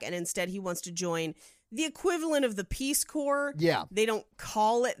letter back, and instead he wants to join the equivalent of the Peace Corps. Yeah. They don't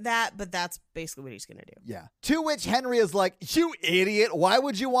call it that, but that's basically what he's going to do. Yeah. To which Henry is like, you idiot. Why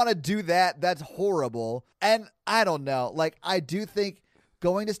would you want to do that? That's horrible. And I don't know. Like, I do think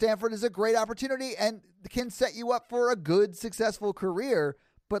going to Stanford is a great opportunity and can set you up for a good, successful career.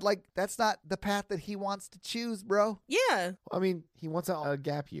 But, like, that's not the path that he wants to choose, bro. Yeah. I mean, he wants a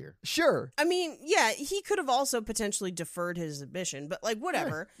gap year. Sure. I mean, yeah, he could have also potentially deferred his admission, but, like,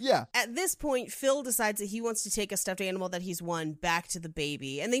 whatever. Yeah. At this point, Phil decides that he wants to take a stuffed animal that he's won back to the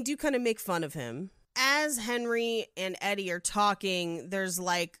baby, and they do kind of make fun of him. As Henry and Eddie are talking, there's,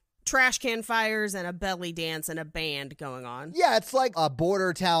 like, trash can fires and a belly dance and a band going on. Yeah, it's like a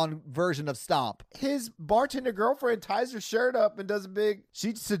border town version of Stomp. His bartender girlfriend ties her shirt up and does a big...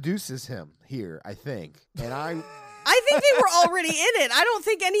 She seduces him here, I think. And I think they were already in it. I don't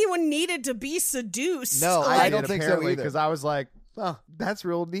think anyone needed to be seduced. No, I don't think so either. Because I was like, oh, that's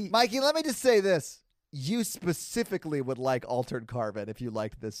real neat. Mikey, let me just say this. You specifically would like Altered Carbon if you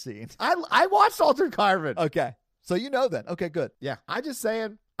liked this scene. I watched Altered Carbon. Okay. So you know then. Okay, good. Yeah, I'm just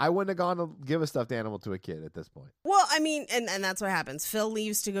saying... I wouldn't have gone to give a stuffed animal to a kid at this point. Well, I mean, and that's what happens. Phil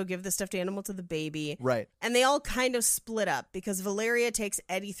leaves to go give the stuffed animal to the baby. Right. And they all kind of split up because Valeria takes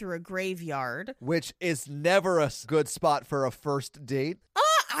Eddie through a graveyard. Which is never a good spot for a first date.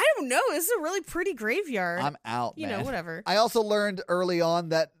 I don't know. This is a really pretty graveyard. I'm out, man. You know, whatever. I also learned early on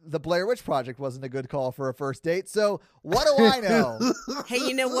that the Blair Witch Project wasn't a good call for a first date. So what do I know? Hey,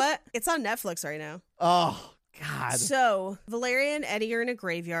 you know what? It's on Netflix right now. Oh, God. So, Valeria and Eddie are in a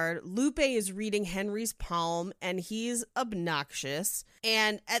graveyard. Lupe is reading Henry's palm, and he's obnoxious.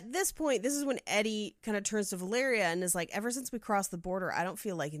 And at this point, this is when Eddie kind of turns to Valeria and is like, ever since we crossed the border, I don't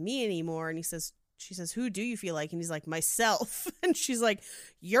feel like me anymore. And she says, who do you feel like? And he's like, myself. And she's like,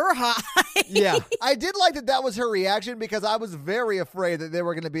 you're high. Yeah. I did like that was her reaction because I was very afraid that they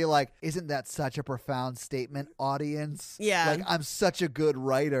were going to be like, isn't that such a profound statement, audience? Yeah. Like, I'm such a good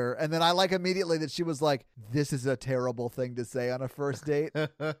writer. And then I like immediately that she was like, this is a terrible thing to say on a first date.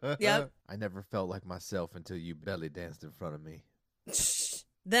 Yep. I never felt like myself until you belly danced in front of me.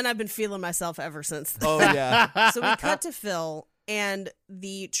 Then I've been feeling myself ever since. Oh, yeah. So we cut to Phil, and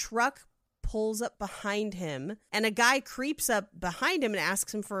the truck pulls up behind him, and a guy creeps up behind him and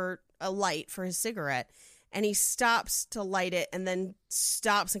asks him for a light for his cigarette, and he stops to light it and then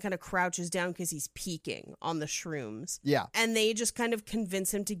stops and kind of crouches down because he's peeking on the shrooms. Yeah. And they just kind of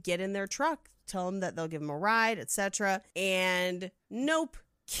convince him to get in their truck, tell him that they'll give him a ride, etc. And nope.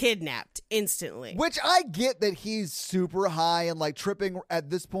 Kidnapped instantly. Which I get that he's super high and like tripping at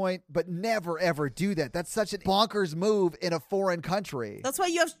this point, but never ever do that. That's such a bonkers move in a foreign country. That's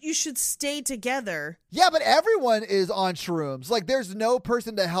why you should stay together. Yeah, but everyone is on shrooms. Like, there's no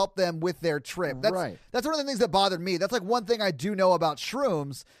person to help them with their trip. That's, right. That's one of the things that bothered me. That's like one thing I do know about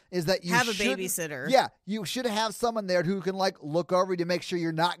shrooms is that you have a should, babysitter. Yeah, you should have someone there who can like look over you to make sure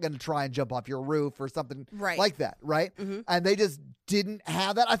you're not going to try and jump off your roof or something like that, right? Mm-hmm. And they just didn't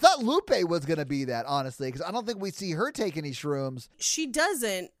have that. I thought Lupe was going to be that, honestly, because I don't think we see her take any shrooms. She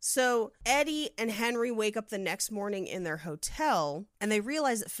doesn't. So Eddie and Henry wake up the next morning in their hotel, and they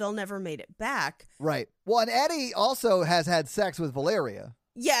realize that Phil never made it back. Right. Well, and Eddie also has had sex with Valeria.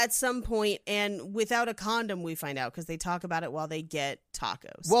 Yeah, at some point, and without a condom, we find out, because they talk about it while they get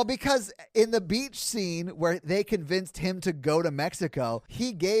tacos. Well, because in the beach scene where they convinced him to go to Mexico,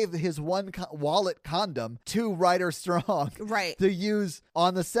 he gave his one wallet condom to Ryder Strong right. to use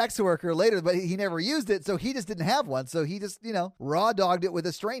on the sex worker later, but he never used it, so he just didn't have one. So he just, raw dogged it with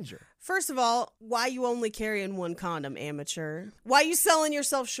a stranger. First of all, why you only carrying one condom, amateur? Why you selling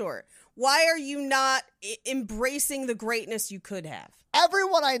yourself short? Why are you not embracing the greatness you could have?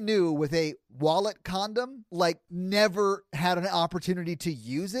 Everyone I knew with a wallet condom, never had an opportunity to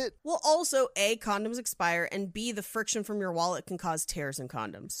use it. Well, also, A, condoms expire, and B, the friction from your wallet can cause tears in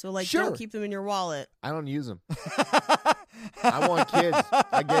condoms. So, Sure. Don't keep them in your wallet. I don't use them. I want kids.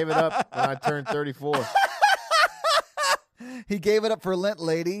 I gave it up when I turned 34. He gave it up for Lent,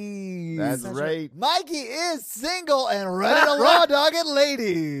 ladies. That's right. Mikey is single and ready to raw dog it,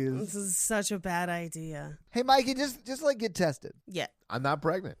 ladies. This is such a bad idea. Hey, Mikey, just get tested. Yeah. I'm not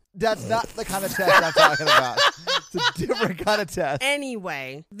pregnant. That's not the kind of test I'm talking about. It's a different kind of test.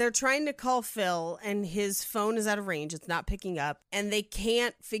 Anyway, they're trying to call Phil, and his phone is out of range. It's not picking up, and they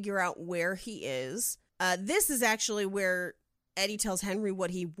can't figure out where he is. This is actually where Eddie tells Henry what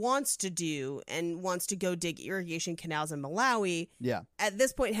he wants to do and wants to go dig irrigation canals in Malawi. Yeah. At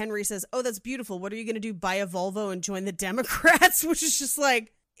this point, Henry says, "Oh, that's beautiful. What are you going to do? Buy a Volvo and join the Democrats?" Which is just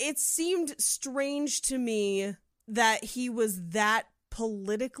it seemed strange to me that he was that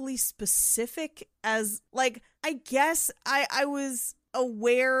politically specific as, I guess I was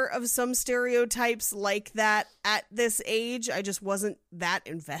aware of some stereotypes like that at this age. I just wasn't that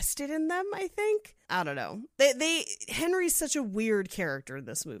invested in them, I think. I don't know. Henry's such a weird character in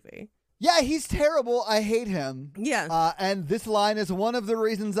this movie. Yeah, he's terrible. I hate him. Yeah. And this line is one of the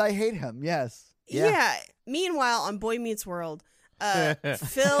reasons I hate him. Yes. Yeah. Meanwhile, on Boy Meets World, Phil is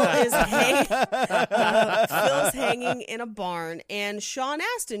Phil's hanging in a barn, and Sean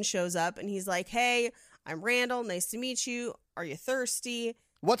Astin shows up, and he's like, "Hey, I'm Randall. Nice to meet you. Are you thirsty?"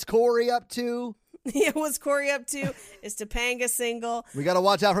 What's Corey up to? Yeah, what's Corey up to? Is Topanga single? We got to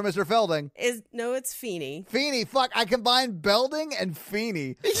watch out for Mr. Felding. No, it's Feeney. Feeney, fuck, I combined Belding and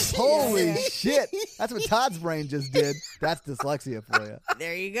Feeney. Holy shit. That's what Todd's brain just did. That's dyslexia for you.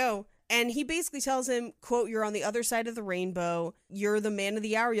 There you go. And he basically tells him, quote, "You're on the other side of the rainbow. You're the man of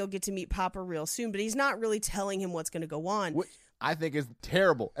the hour. You'll get to meet Papa real soon." But he's not really telling him what's going to go on. Which I think is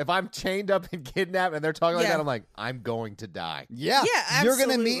terrible. If I'm chained up and kidnapped and they're talking like Yeah. that, I'm like, I'm going to die. Yeah. Yeah, You're going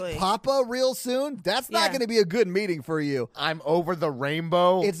to absolutely. meet Papa real soon? That's not Yeah. going to be a good meeting for you. I'm over the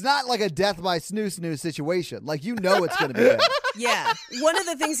rainbow. It's not like a death by snoo situation. It's going to be bad. Yeah. One of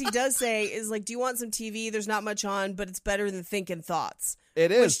the things he does say is "Do you want some TV? There's not much on, but it's better than Thinking Thoughts."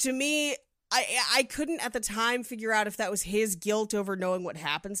 It is. Which to me, I couldn't at the time figure out if that was his guilt over knowing what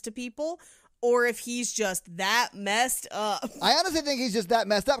happens to people, or if he's just that messed up. I honestly think he's just that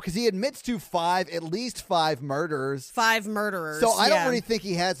messed up because he admits to at least five murders. 5 murderers. So I yeah. don't really think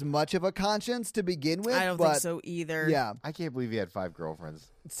he has much of a conscience to begin with. I don't think so either. Yeah. I can't believe he had 5 girlfriends.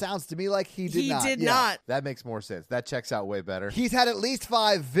 It sounds to me like he did not. He did Yeah. not. That makes more sense. That checks out way better. He's had at least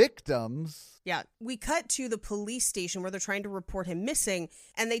 5 victims. Yeah. We cut to the police station where they're trying to report him missing,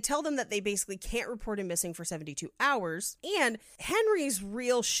 and they tell them that they basically can't report him missing for 72 hours. And Henry's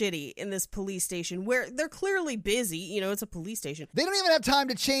real shitty in this police station where they're clearly busy. It's a police station. They don't even have time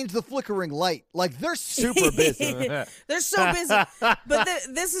to change the flickering light. They're super busy. They're so busy. But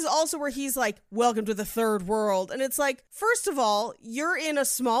this is also where he's like, "Welcome to the third world." And it's like, first of all, you're in a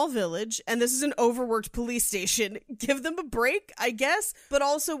small village and this is an overworked police station. Give them a break, I guess. But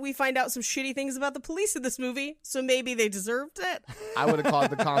also we find out some shitty things about the police in this movie, so maybe they deserved it. I would have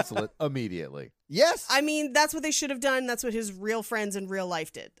called the consulate immediately. Yes. I mean, that's what they should have done. That's what his real friends in real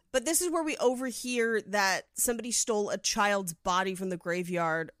life did. But this is where we overhear that somebody stole a child's body from the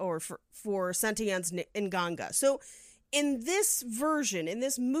graveyard or for Santian's Nganga. So in this version, in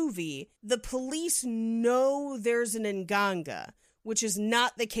this movie, the police know there's an Nganga, which is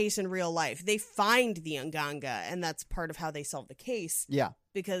not the case in real life. They find the Nganga, and that's part of how they solve the case. Yeah.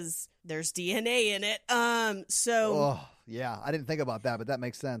 Because there's DNA in it. Oh, yeah. I didn't think about that, but that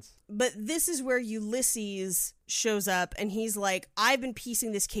makes sense. But this is where Ulysses shows up, and he's like, "I've been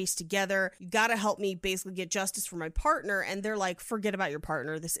piecing this case together. You got to help me basically get justice for my partner." And they're like, "Forget about your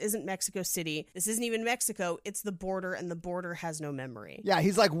partner. This isn't Mexico City. This isn't even Mexico. It's the border, and the border has no memory." Yeah,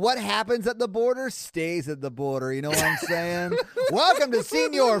 he's like, what happens at the border stays at the border. You know what I'm saying? Welcome to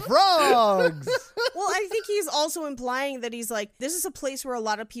Senior Frogs. Well, I think he's also implying that he's like, this is a place where a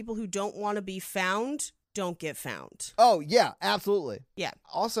lot of people who don't want to be found don't get found. Oh, yeah, absolutely. Yeah.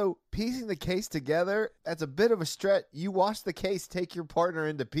 Also, piecing the case together, that's a bit of a stretch. You watch the case take your partner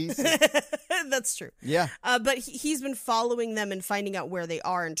into pieces. That's true. Yeah. But he's been following them and finding out where they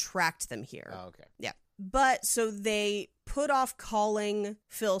are and tracked them here. Oh, okay. Yeah. But so they put off calling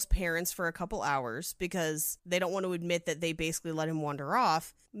Phil's parents for a couple hours because they don't want to admit that they basically let him wander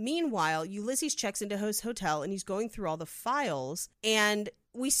off. Meanwhile, Ulysses checks into his hotel and he's going through all the files, and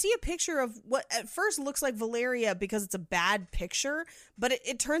we see a picture of what at first looks like Valeria because it's a bad picture, but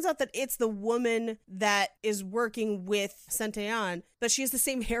it turns out that it's the woman that is working with Santillan, but she has the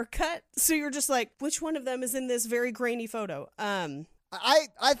same haircut. So you're just like, which one of them is in this very grainy photo?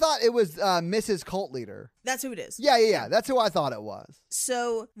 I thought it was Mrs. Cult Leader. That's who it is. Yeah. That's who I thought it was.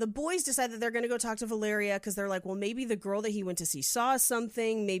 So the boys decide that they're going to go talk to Valeria because they're like, well, maybe the girl that he went to see saw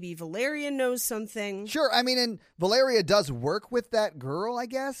something. Maybe Valeria knows something. Sure. I mean, and Valeria does work with that girl, I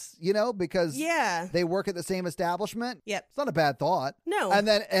guess, because they work at the same establishment. Yep. It's not a bad thought. No. And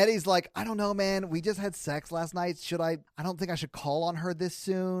then Eddie's like, I don't know, man. We just had sex last night. I don't think I should call on her this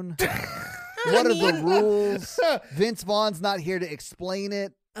soon. What are the rules? Vince Vaughn's not here to explain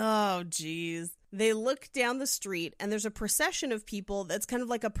it. Oh, geez. They look down the street, and there's a procession of people that's kind of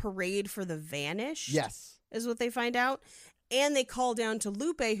like a parade for the vanished. Yes. Is what they find out. And they call down to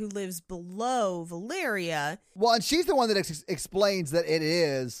Lupe, who lives below Valeria. Well, and she's the one that explains that it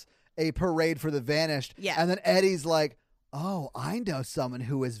is a parade for the vanished. Yeah. And then Eddie's like, oh, I know someone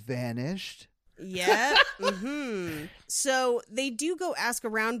who has vanished. Yeah. So they do go ask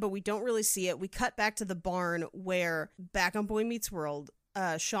around, but we don't really see it. We cut back to the barn where, back on Boy Meets World,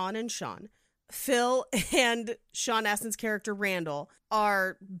 Sean and Sean, Phil and Sean Astin's character Randall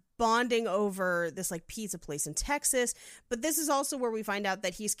are bonding over this like pizza place in Texas. But this is also where we find out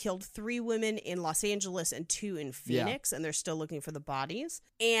that he's killed 3 women in Los Angeles and 2 in Phoenix, and they're still looking for the bodies.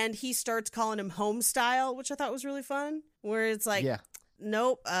 And he starts calling him home style, which I thought was really fun, where it's like,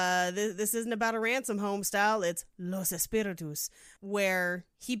 nope, this isn't about a ransom home style. It's Los Espiritus, where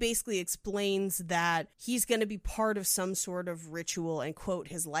he basically explains that he's going to be part of some sort of ritual and, quote,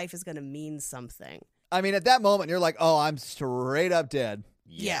 his life is going to mean something. I mean, at that moment, you're like, oh, I'm straight up dead.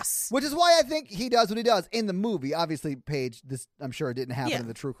 Yes. Which is why I think he does what he does in the movie. Obviously, Paige, this I'm sure it didn't happen in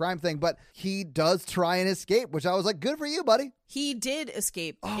the true crime thing, but he does try and escape, which I was like, good for you, buddy. He did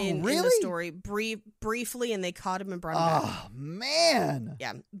escape in the story briefly, and they caught him and brought him back. Oh, man.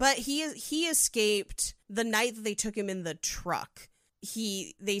 Yeah. But he escaped the night that they took him in the truck.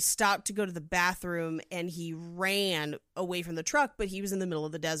 They stopped to go to the bathroom, and he ran away from the truck, but he was in the middle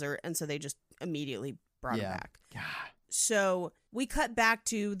of the desert, and so they just immediately brought him back. God. So we cut back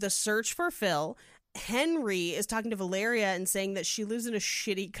to the search for Phil. Henry is talking to Valeria and saying that she lives in a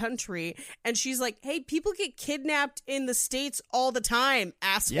shitty country. And she's like, hey, people get kidnapped in the States all the time,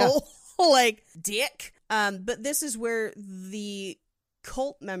 asshole. Yeah. Like, dick. But this is where the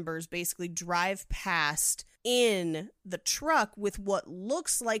cult members basically drive past in the truck with what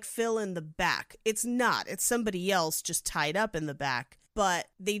looks like Phil in the back. It's not. It's somebody else just tied up in the back. But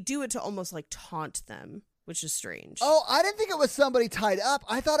they do it to almost like taunt them, which is strange. Oh, I didn't think it was somebody tied up.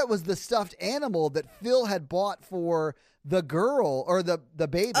 I thought it was the stuffed animal that Phil had bought for the girl or the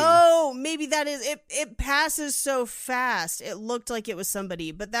baby. Oh, maybe that is it. It passes so fast. It looked like it was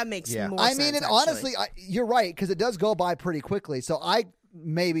somebody, but that makes more sense. I mean, and honestly, you're right, because it does go by pretty quickly. So I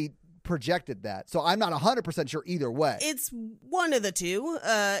maybe projected that. So I'm not 100% sure either way. It's one of the two.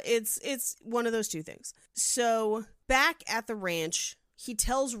 It's one of those two things. So back at the ranch, he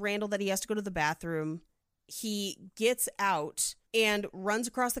tells Randall that he has to go to the bathroom. He gets out and runs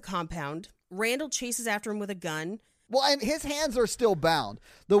across the compound. Randall chases after him with a gun. Well, and his hands are still bound.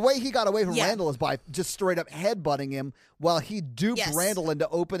 The way he got away from Randall is by just straight up headbutting him while he duped Randall into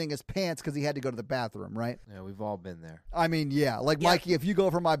opening his pants because he had to go to the bathroom, right? Yeah, we've all been there. I mean, yeah. Like, Mikey, if you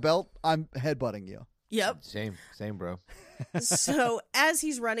go for my belt, I'm headbutting you. Yep. Same, bro. So as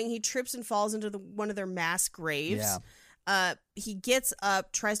he's running, he trips and falls into one of their mass graves. Yeah. He gets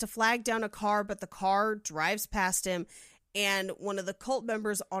up, tries to flag down a car, but the car drives past him, and one of the cult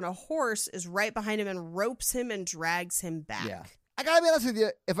members on a horse is right behind him and ropes him and drags him back. Yeah. I gotta be honest with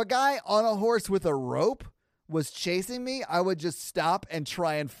you. If a guy on a horse with a rope was chasing me, I would just stop and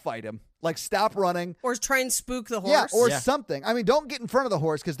try and fight him. Like, stop running. Or try and spook the horse. Yeah, or something. I mean, don't get in front of the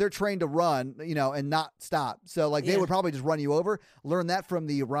horse because they're trained to run, and not stop. So, like, they would probably just run you over. Learn that from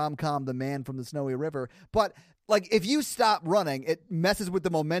the rom-com The Man from the Snowy River. But like, if you stop running, it messes with the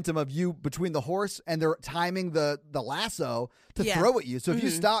momentum of you between the horse, and they're timing the lasso to throw at you. So if you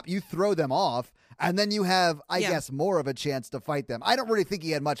stop, you throw them off, And then you have, I Yeah. guess, more of a chance to fight them. I don't really think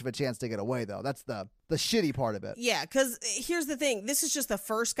he had much of a chance to get away, though. That's the shitty part of it. Yeah, because here's the thing. This is just the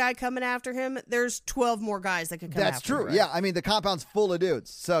first guy coming after him. There's 12 more guys that could come That's after him. true. Right? Yeah, I mean, the compound's full of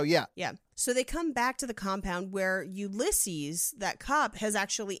dudes. So, yeah. Yeah. So they come back to the compound where Ulysses, that cop, has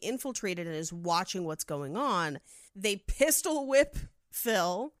actually infiltrated and is watching what's going on. They pistol whip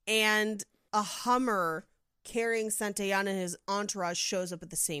Phil, and a Hummer carrying Santillán and his entourage shows up at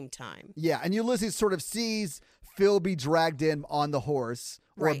the same time. Yeah, and Ulysses sort of sees Phil be dragged in on the horse,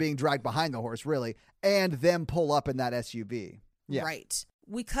 or Right. being dragged behind the horse, really, and them pull up in that SUV. Yeah. Right.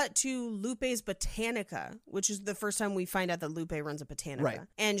 We cut to Lupe's Botanica, which is the first time we find out that Lupe runs a Botanica. Right.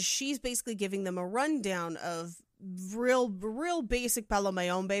 And she's basically giving them a rundown of real basic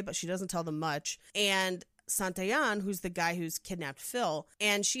Palomayombe, but she doesn't tell them much. And Santillán, who's the guy who's kidnapped Phil,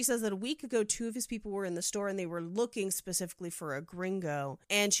 and she says that a week ago, 2 of his people were in the store and they were looking specifically for a gringo.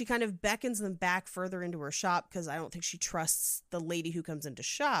 And she kind of beckons them back further into her shop because I don't think she trusts the lady who comes into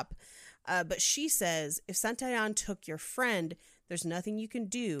shop. But she says, if Santillán took your friend, there's nothing you can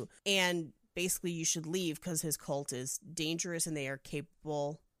do. And basically you should leave because his cult is dangerous and they are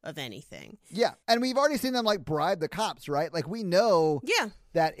capable of anything. Yeah, and we've already seen them, like, bribe the cops, right? Like, we know Yeah.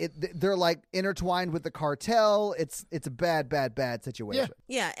 that they're, like, intertwined with the cartel. It's a bad situation.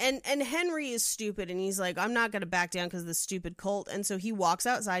 Yeah, and Henry is stupid, and he's like, I'm not going to back down because of this stupid cult. And so he walks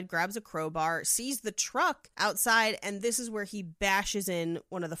outside, grabs a crowbar, sees the truck outside, and this is where he bashes in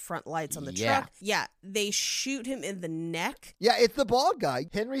one of the front lights on the truck. Yeah, they shoot him in the neck. Yeah, it's the bald guy.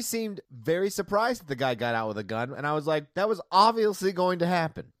 Henry seemed very surprised that the guy got out with a gun, and I was like, that was obviously going to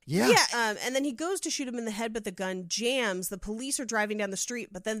happen. Yeah. And then he goes to shoot him in the head, but the gun jams. The police are driving down the street,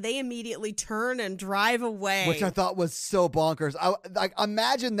 but then they immediately turn and drive away. Which I thought was so bonkers. Like,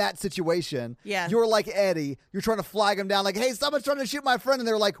 imagine that situation. Yeah. You're like Eddie. You're trying to flag him down, like, hey, someone's trying to shoot my friend. And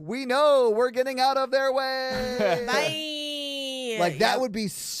they're like, we know. We're getting out of their way. Bye. Like, that would be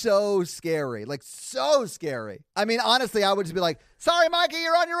so scary. Like, so scary. I mean, honestly, I would just be like, sorry, Mikey,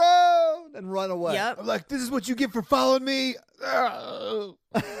 you're on your own. And run away. Yep. I'm like, this is what you get for following me. So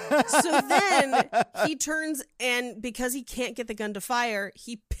then he turns, and because he can't get the gun to fire,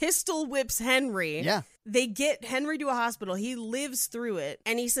 he pistol whips Henry. Yeah. They get Henry to a hospital. He lives through it.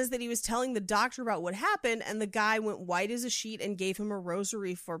 And he says that he was telling the doctor about what happened, and the guy went white as a sheet and gave him a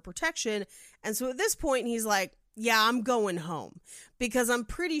rosary for protection. And so at this point, he's like, yeah, I'm going home because I'm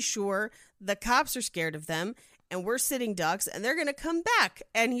pretty sure the cops are scared of them and we're sitting ducks and they're going to come back.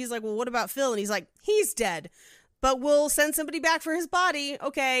 And he's like, well, what about Phil? And he's like, he's dead, but we'll send somebody back for his body.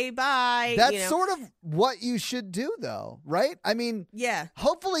 Okay, bye. That's sort of what you should do, though, right? I mean, yeah.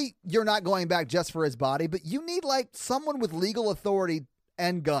 hopefully you're not going back just for his body, but you need, like, someone with legal authority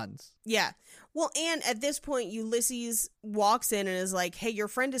and guns. Yeah. Well, and at this point, Ulysses walks in and is like, hey, your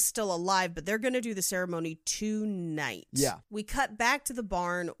friend is still alive, but they're going to do the ceremony tonight. Yeah. We cut back to the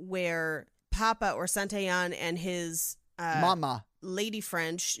barn where Papa or Santillán and his Mama. lady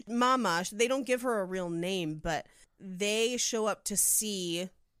friend, Mama, they don't give her a real name, but they show up to see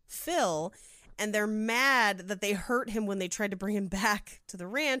Phil, and they're mad that they hurt him when they tried to bring him back to the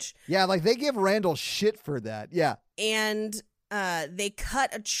ranch. Yeah, like, they give Randall shit for that. Yeah. And they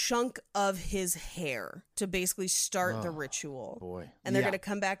cut a chunk of his hair to basically start the ritual. Boy. And they're Yeah. going to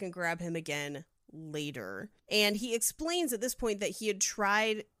come back and grab him again later. And he explains at this point that he had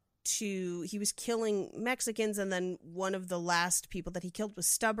tried he was killing Mexicans, and then one of the last people that he killed was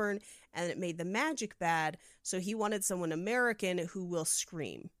stubborn, and it made the magic bad. So he wanted someone American who will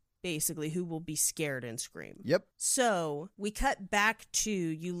scream. Basically, who will be scared and scream. Yep. So we cut back to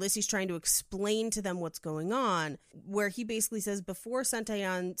Ulysses trying to explain to them what's going on, where he basically says before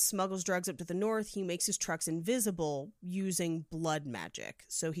Santillán smuggles drugs up to the north, he makes his trucks invisible using blood magic.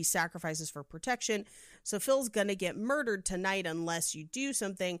 So he sacrifices for protection. So Phil's gonna get murdered tonight unless you do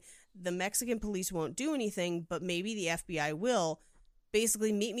something. The Mexican police won't do anything, but maybe the FBI will.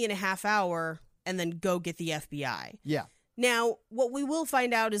 Basically, meet me in a half hour and then go get the FBI. Yeah. Now, what we will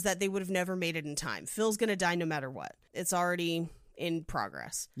find out is that they would have never made it in time. Phil's going to die no matter what. It's already in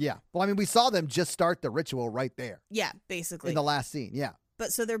progress. Yeah. Well, I mean, we saw them just start the ritual right there Yeah, basically. in the last scene. Yeah.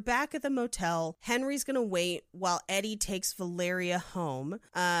 But so they're back at the motel. Henry's going to wait while Eddie takes Valeria home.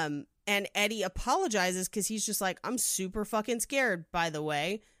 And Eddie apologizes because he's just like, I'm super fucking scared, by the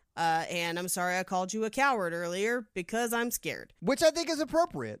way. And I'm sorry I called you a coward earlier because I'm scared. Which I think is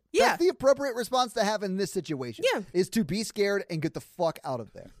appropriate. Yeah. That's the appropriate response to have in this situation. Yeah. Is to be scared and get the fuck out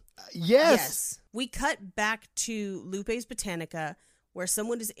of there. Yes. We cut back to Lupe's Botanica, where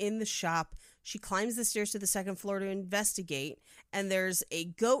someone is in the shop. She climbs the stairs to the second floor to investigate, and there's a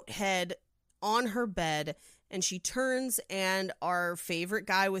goat head on her bed, and she turns, and our favorite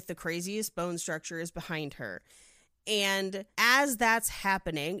guy with the craziest bone structure is behind her. And as that's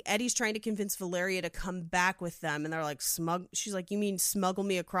happening, Eddie's trying to convince Valeria to come back with them. And they're like, she's like, you mean smuggle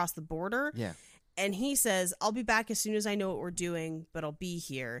me across the border? Yeah. And he says, I'll be back as soon as I know what we're doing, but I'll be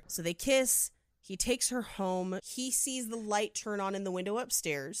here. So they kiss. He takes her home. He sees the light turn on in the window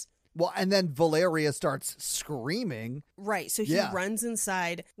upstairs. Well, and then Valeria starts screaming. Right. So he runs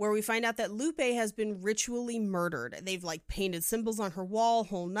inside, where we find out that Lupe has been ritually murdered. They've like painted symbols on her wall,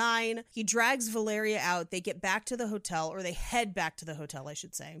 whole nine. He drags Valeria out. They get back to the hotel, or they head back to the hotel, I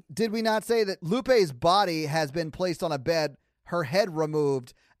should say. Did we not say that Lupe's body has been placed on a bed, her head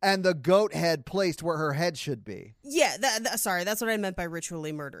removed, and the goat head placed where her head should be? Yeah, sorry, that's what I meant by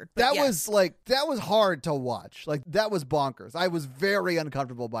ritually murdered. But that yes. that was hard to watch. Like, that was bonkers. I was very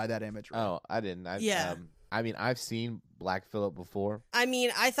uncomfortable by that imagery. Oh, I didn't. I mean, I've seen Black Phillip before. I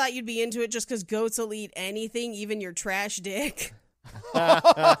mean, I thought you'd be into it just because goats will eat anything, even your trash dick.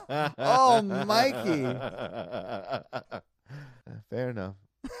 Oh, Mikey. Fair enough.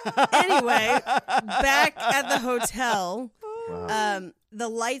 Anyway, back at the hotel, Wow. the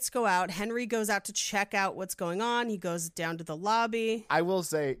lights go out. Henry goes out to check out what's going on. He goes down to the lobby. I will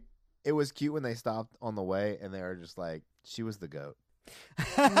say, it was cute when they stopped on the way and they were just like, she was the goat.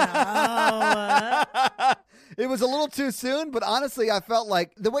 No. It was a little too soon, but honestly, I felt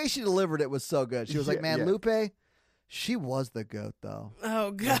like the way she delivered it was so good. She was like, man, Lupe, she was the goat, though.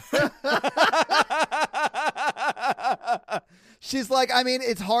 Oh, God. She's like, I mean,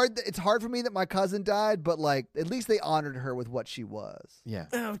 it's hard for me that my cousin died, but like, at least they honored her with what she was. Yeah.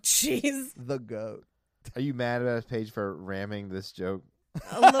 Oh, jeez. The goat. Are you mad at us, Paige, for ramming this joke?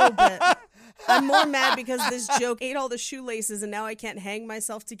 A little bit. I'm more mad because this joke ate all the shoelaces and now I can't hang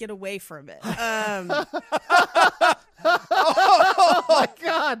myself to get away from it. Oh, my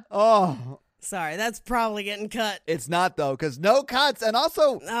God. Oh. Sorry, that's probably getting cut. It's not, though, because no cuts. And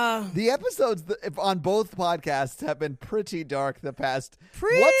also, Oh. the episodes on both podcasts have been pretty dark the past.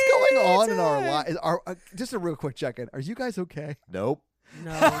 Pretty What's going on in our dark. lives? Just a real quick check-in. Are you guys okay? Nope.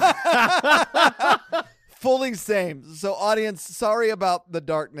 No. Fully same. So, audience, sorry about the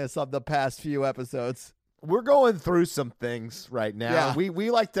darkness of the past few episodes. We're going through some things right now. Yeah.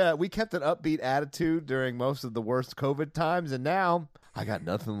 We kept an upbeat attitude during most of the worst COVID times, and now I got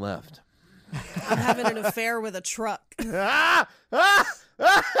nothing left. I'm having an affair with a truck.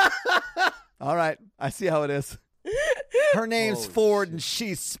 All right. I see how it is. Her name's Ford, and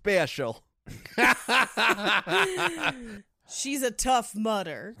she's special. She's a tough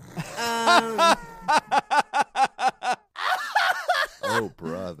mutter. Oh,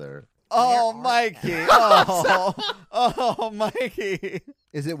 brother. Oh, Mikey. Oh, Mikey.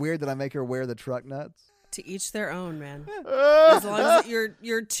 Is it weird that I make her wear the truck nuts? To each their own, man. As long as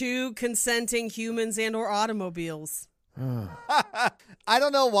you're two consenting humans and or automobiles. I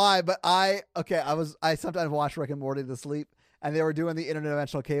don't know why, but I sometimes watch Rick and Morty to sleep, and they were doing the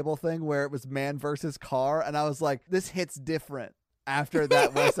interdimensional cable thing where it was man versus car, and I was like, this hits different after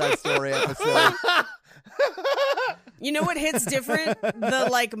that West Side Story episode. You know what hits different? The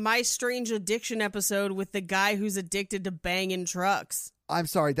like My Strange Addiction episode with the guy who's addicted to banging trucks. I'm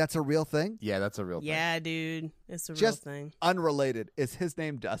sorry, that's a real thing? Yeah, that's a real thing. Yeah, dude. It's a Just real thing. unrelated. Is his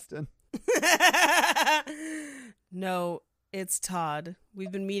name Dustin? No, it's Todd.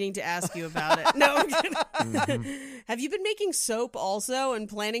 We've been meaning to ask you about it. No, I'm kidding. Have you been making soap also and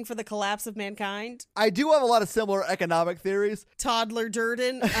planning for the collapse of mankind? I do have a lot of similar economic theories. Toddler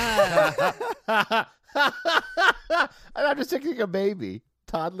Durden. I'm just thinking a baby.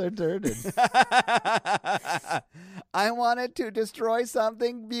 Toddler Durden. I wanted to destroy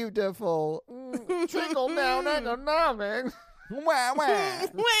something beautiful. Trickle down economics. Wah, wah.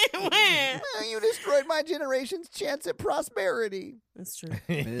 You destroyed my generation's chance at prosperity. That's true.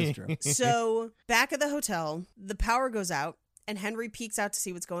 It is true. So back at the hotel, the power goes out and Henry peeks out to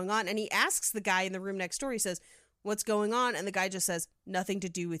see what's going on. And he asks the guy in the room next door, he says, what's going on? And the guy just says, nothing to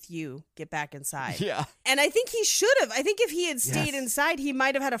do with you. Get back inside. Yeah. And I think he should have. I think if he had stayed Yes. inside, he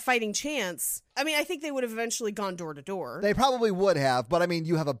might have had a fighting chance. I mean, I think they would have eventually gone door to door. They probably would have, but I mean,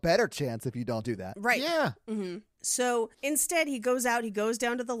 you have a better chance if you don't do that. Right. Yeah. Mm-hmm. So instead, he goes out, he goes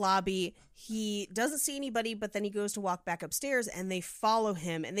down to the lobby. He doesn't see anybody, but then he goes to walk back upstairs and they follow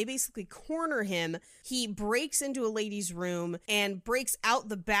him and they basically corner him. He breaks into a lady's room and breaks out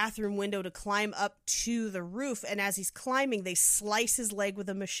the bathroom window to climb up to the roof. And as he's climbing, they slice his leg with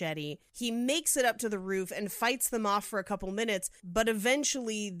a machete. He makes it up to the roof and fights them off for a couple minutes, but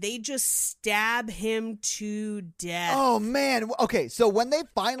eventually they just stab him to death. Oh, man. Okay, so when they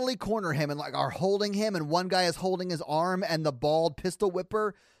finally corner him and like are holding him and one guy is holding his arm and the bald pistol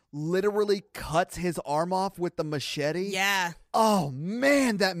whipper literally cuts his arm off with the machete. Yeah. Oh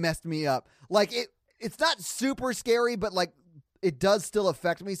man, that messed me up. Like it's not super scary, but like it does still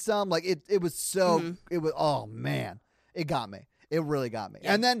affect me some. Like it was so it was oh man. It got me. It really got me.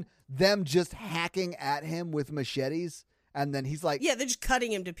 Yeah. And then them just hacking at him with machetes, and then he's like, Yeah, they're just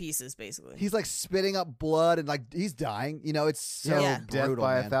cutting him to pieces, basically. he's like spitting up blood, and like he's dying. You know, it's so Yeah. Death brutal,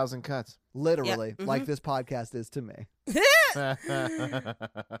 by man. 1,000 cuts. Literally, Yeah. like this podcast is to me.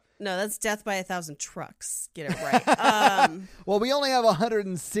 No, that's death by 1,000 trucks. Get it right. Well, we only have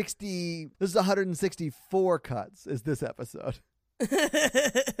 160. This is 164 cuts. Is this episode?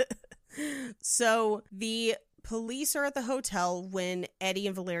 So the police are at the hotel when Eddie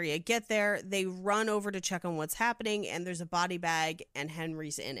and Valeria get there. They run over to check on what's happening, and there's a body bag, and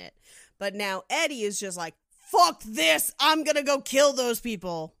Henry's in it. But now Eddie is just like, fuck this! I'm gonna go kill those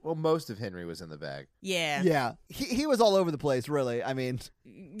people. Well, most of Henry was in the bag. Yeah. Yeah, he was all over the place. Really, I mean,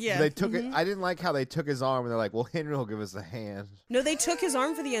 Yeah. They took it. I didn't like how they took his arm and they're like, "Well, Henry will give us a hand." No, they took his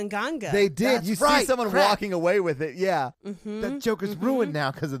arm for the Nganga. they did. That's You see right, someone crap. walking away with it. Yeah, That joke is ruined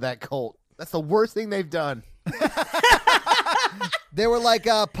now because of that cult. That's the worst thing they've done. they were like,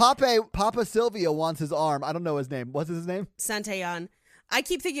 Papa Silvio wants his arm. I don't know his name. What's his name? Santayan. I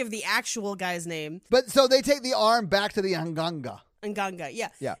keep thinking of the actual guy's name. But so they take the arm back to the Nganga. Nganga, yeah.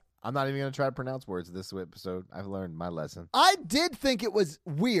 Yeah. I'm not even going to try to pronounce words this episode. I've learned my lesson. I did think it was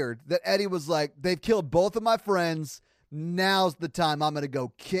weird that Eddie was like, they've killed both of my friends. Now's the time I'm going to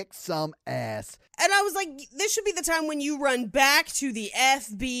go kick some ass. And I was like, this should be the time when you run back to the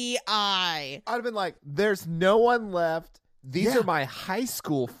FBI. I'd have been like, there's no one left. These Yeah. are my high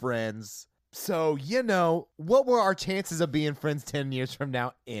school friends. So, what were our chances of being friends 10 years from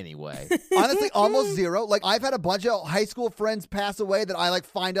now anyway? Honestly, almost zero. Like, I've had a bunch of high school friends pass away that I like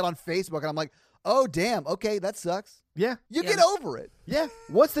find out on Facebook, and I'm like, oh, damn. Okay, that sucks. Yeah. You Yeah. get over it. Yeah.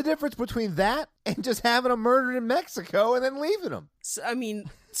 What's the difference between that and just having them murdered in Mexico and then leaving them? So, I mean,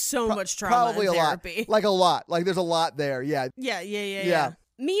 so much trauma Probably and a lot. therapy. Like a lot. Like, there's a lot there. Yeah. Yeah.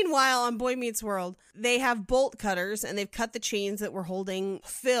 Meanwhile, on Boy Meets World, they have bolt cutters, and they've cut the chains that were holding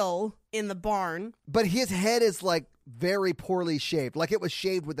Phil in the barn. But his head is like very poorly shaped. Like it was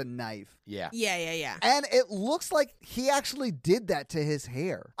shaved with a knife. Yeah. Yeah. And it looks like he actually did that to his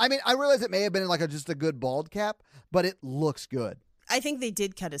hair. I mean, I realize it may have been like just a good bald cap, but it looks good. I think they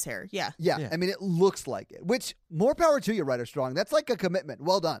did cut his hair. Yeah. Yeah. I mean, it looks like it, which more power to you, Ryder Strong. That's like a commitment.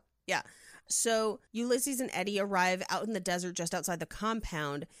 Well done. Yeah. So Ulysses and Eddie arrive out in the desert just outside the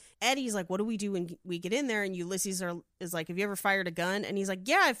compound. Eddie's like, what do we do when we get in there? And Ulysses is like, have you ever fired a gun? And he's like,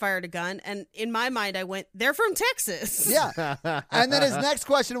 yeah, I fired a gun. And in my mind, I went, they're from Texas. Yeah. And then his next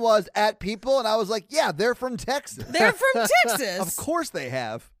question was at people, and I was like, yeah, they're from Texas. They're from Texas. Of course they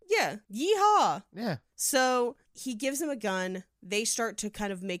have. Yeah. Yeehaw. Yeah. So he gives him a gun. They start to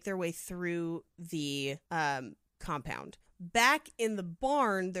kind of make their way through the compound. Back in the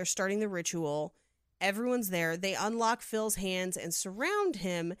barn, they're starting the ritual. Everyone's there. They unlock Phil's hands and surround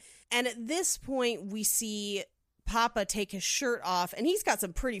him. And at this point, we see Papa take his shirt off, and he's got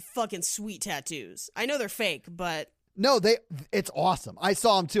some pretty fucking sweet tattoos. I know they're fake, but... No, it's awesome. I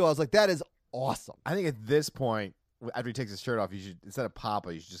saw him too. I was like, that is awesome. I think at this point, after he takes his shirt off, you should, instead of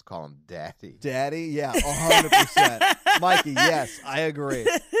Papa, you should just call him Daddy. Daddy? Yeah, 100%. Mikey, yes, I agree.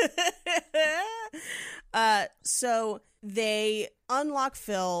 So they unlock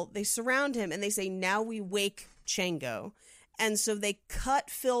Phil, they surround him, and they say, now we wake Chango. And so they cut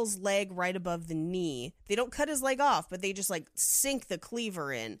Phil's leg right above the knee. They don't cut his leg off, but they just like sink the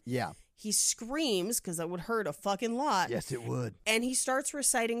cleaver in. Yeah. He screams because that would hurt a fucking lot. Yes, it would. And he starts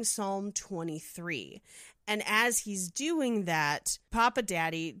reciting Psalm 23. And as he's doing that, Papa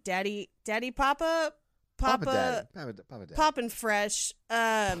Daddy, Papa Daddy. Poppin' Fresh,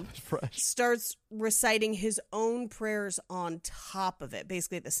 Fresh. starts reciting his own prayers on top of it,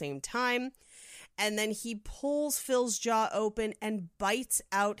 basically at the same time. And then he pulls Phil's jaw open and bites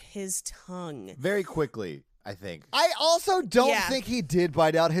out his tongue. Very quickly, I think. I also don't Yeah. think he did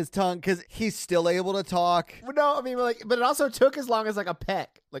bite out his tongue because he's still able to talk. No, I mean, but it also took as long as like a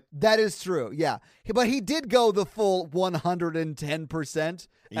peck. Like, That is true, yeah. But he did go the full 110%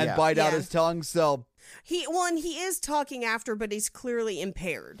 and Yeah. bite out Yeah. his tongue, so He is talking after, but he's clearly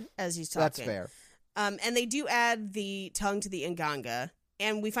impaired as he's talking. that's fair. And they do add the tongue to the Nganga.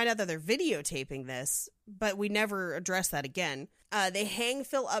 And we find out that they're videotaping this, but we never address that again. They hang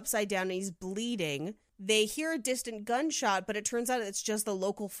Phil upside down and he's bleeding. They hear a distant gunshot, but it turns out it's just the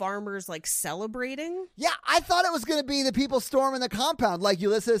local farmers like celebrating. Yeah, I thought it was going to be the people storming the compound like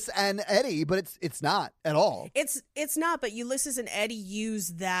Ulysses and Eddie, but it's not at all. It's not, but Ulysses and Eddie use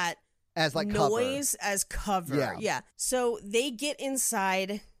that As like noise as cover. Yeah. So they get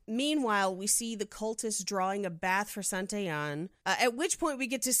inside. Meanwhile, we see the cultists drawing a bath for Santayan, at which point we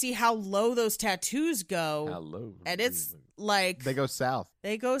get to see how low those tattoos go. How low? And it's like... They go south.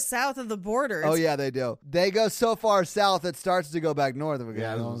 They go south of the border. Oh, yeah, they do. They go so far south, it starts to go back north again.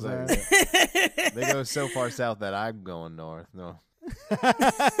 Yeah, You know that's what I'm what I'm saying? They go so far south that I'm going north. No.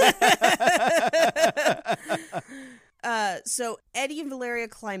 So Eddie and Valeria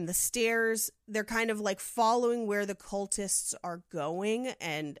climb the stairs. They're kind of like following where the cultists are going,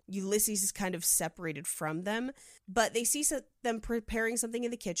 and Ulysses is kind of separated from them. But they see them preparing something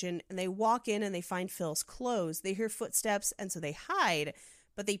in the kitchen, and they walk in and they find Phil's clothes. They hear footsteps, and so they hide.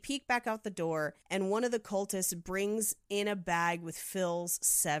 But they peek back out the door, and one of the cultists brings in a bag with Phil's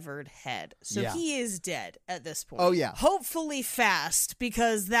severed head. So Yeah. he is dead at this point. Oh, yeah. Hopefully fast,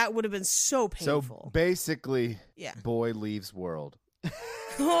 because that would have been so painful. So basically, Yeah. boy leaves world.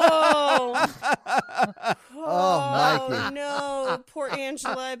 Oh. Oh, Mikey. No. Poor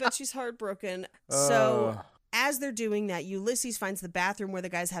Angela. I bet she's heartbroken. So as they're doing that, Ulysses finds the bathroom where the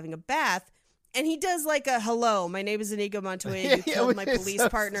guy's having a bath. And he does like a, hello, my name is Inigo Montoya. You killed my police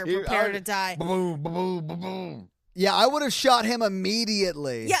partner. Prepare to die. Boom, boom, boom, boom. Yeah, I would have shot him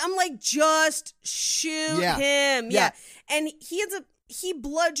immediately. Yeah, I'm like, just shoot him. Yeah. And he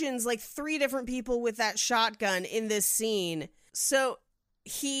bludgeons like 3 different people with that shotgun in this scene. So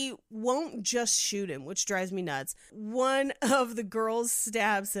he won't just shoot him, which drives me nuts. One of the girls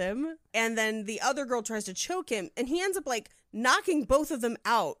stabs him, and then the other girl tries to choke him, and he ends up like knocking both of them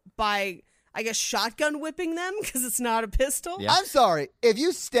out by, I guess, shotgun whipping them because it's not a pistol. Yeah. I'm sorry. If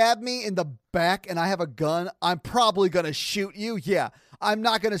you stab me in the back and I have a gun, I'm probably going to shoot you. Yeah. I'm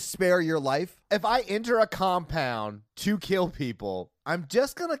not going to spare your life. If I enter a compound to kill people, I'm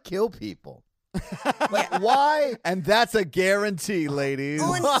just going to kill people. Like, why? And that's a guarantee, ladies.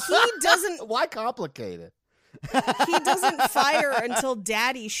 Oh, and he doesn't. Why complicate it? He doesn't fire until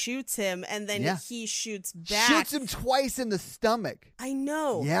Daddy shoots him, and then Yeah. he shoots back. Shoots him twice in the stomach. I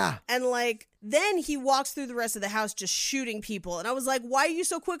know. Yeah. And like, then he walks through the rest of the house just shooting people. And I was like, why are you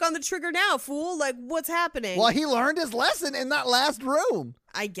so quick on the trigger now, fool? Like, what's happening? Well, he learned his lesson in that last room.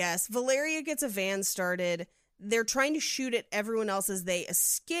 I guess. Valeria gets a van started. They're trying to shoot at everyone else as they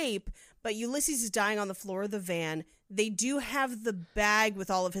escape, but Ulysses is dying on the floor of the van. They do have the bag with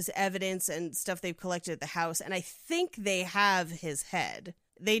all of his evidence and stuff they've collected at the house, and I think they have his head.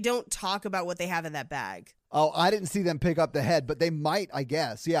 They don't talk about what they have in that bag. Oh, I didn't see them pick up the head, but they might, I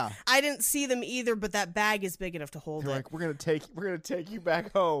guess. Yeah. I didn't see them either, but that bag is big enough to hold They're it. like, we're gonna take you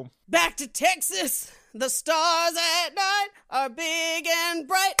back home. Back to Texas. The stars at night are big and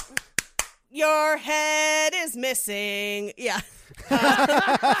bright. Your head is missing. Yeah.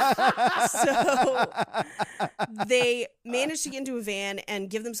 So they manage to get into a van and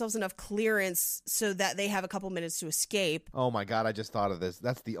give themselves enough clearance so that they have a couple minutes to escape. Oh my God, I just thought of this.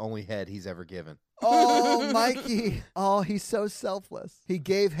 That's the only head he's ever given. Oh, Mikey. Oh, he's so selfless. He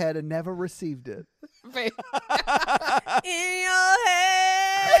gave head and never received it. In your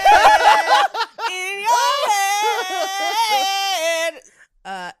head. In your head.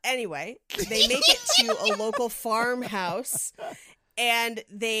 Anyway, they make it to a local farmhouse. And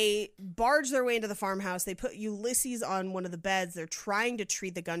they barge their way into the farmhouse. They put Ulysses on one of the beds. They're trying to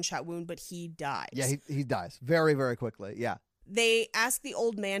treat the gunshot wound, but he dies. Yeah, he dies very, very quickly. Yeah. They ask the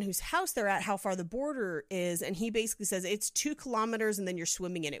old man whose house they're at how far the border is, and he basically says it's 2 kilometers and then you're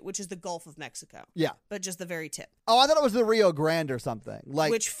swimming in it, which is the Gulf of Mexico. Yeah. But just the very tip. Oh, I thought it was the Rio Grande or something.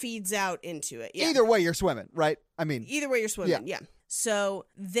 Like, Which feeds out into it. Yeah. either way, you're swimming, right? I mean, Either way you're swimming, yeah. So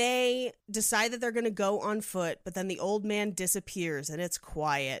they decide that they're going to go on foot, but then the old man disappears and it's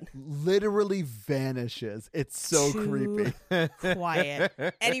quiet. literally vanishes. It's so Too creepy. quiet.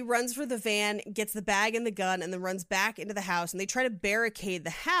 Eddie runs for the van, gets the bag and the gun, and then runs back into the house. And they try to barricade the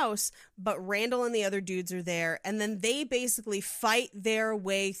house, but Randall and the other dudes are there. And then they basically fight their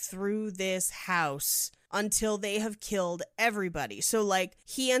way through this house until they have killed everybody. So, like,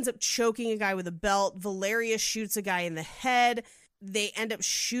 he ends up choking a guy with a belt. Valeria shoots a guy in the head. They end up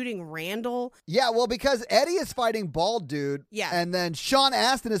shooting Randall. Yeah, well, because Eddie is fighting Bald Dude. Yeah. And then Sean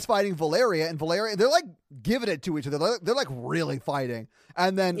Astin is fighting Valeria. And Valeria, they're like giving it to each other. They're like really fighting.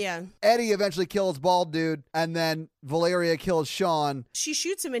 And then Yeah. Eddie eventually kills Bald Dude. And then Valeria kills Sean. She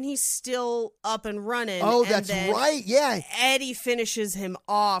shoots him and he's still up and running. Oh, and that's then right. Yeah. Eddie finishes him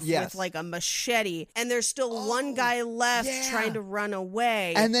off Yes. with like a machete. And there's still one guy left yeah. trying to run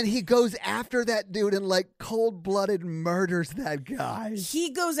away. And then he goes after that dude and like cold-blooded murders that guy.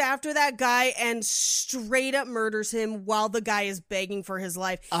 He goes after that guy and straight up murders him while the guy is begging for his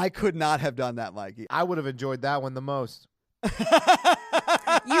life. I could not have done that, Mikey. I would have enjoyed that one the most.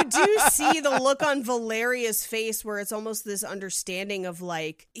 You do see the look on Valeria's face where it's almost this understanding of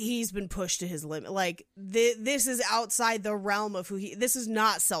like he's been pushed to his limit. Like this is outside the realm of this is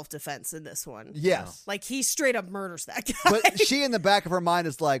not self-defense in this one. Yes. Like he straight up murders that guy. But she in the back of her mind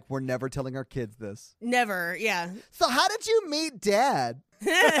is like, we're never telling our kids this. Never, yeah. So how did you meet Dad?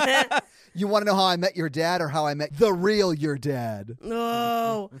 You want to know how I met your dad or how I met the real your dad?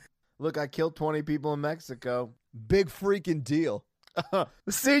 Oh. Look, I killed 20 people in Mexico. Big freaking deal. The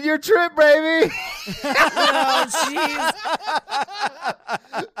senior trip, baby. Oh,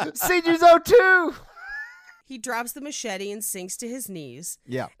 jeez. Seniors 02. He drops the machete and sinks to his knees.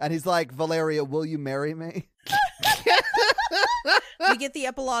 Yeah. And he's like, Valeria, will you marry me? We get the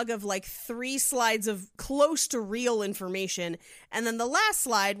epilogue of like 3 slides of close to real information. And then the last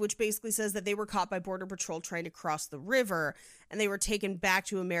slide, which basically says that they were caught by Border Patrol trying to cross the river and they were taken back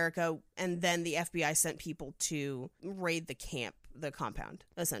to America. And then the FBI sent people to raid the compound,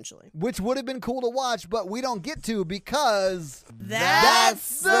 essentially. Which would have been cool to watch, but we don't get to because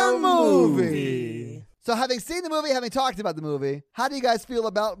That's the movie. So having seen the movie, having talked about the movie, how do you guys feel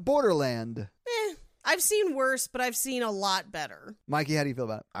about Borderland? I've seen worse, but I've seen a lot better. Mikey, how do you feel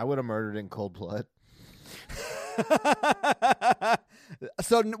about it? I would have murdered in cold blood.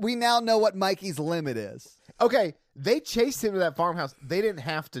 So we now know what Mikey's limit is. Okay, they chased him to that farmhouse. They didn't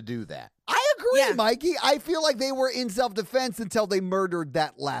have to do that. I agree, Yeah. Mikey. I feel like they were in self-defense until they murdered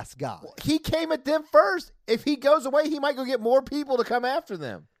that last guy. He came at them first. If he goes away, he might go get more people to come after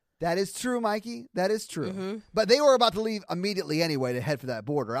them. That is true, Mikey. That is true. Mm-hmm. But they were about to leave immediately anyway to head for that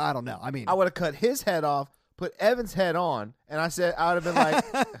border. I don't know. I mean, I would have cut his head off, put Evan's head on, and I would have been like,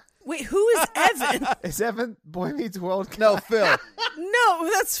 Wait, who is Evan? is Evan Boy Meets World? no, Phil. No,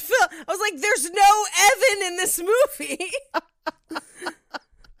 that's Phil. I was like, there's no Evan in this movie.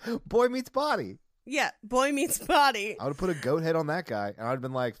 Boy Meets Body. Yeah, boy meets body. I would have put a goat head on that guy, and I would have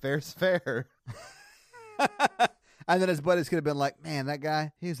been like, fair's fair. And then his buddies could have been like, man, that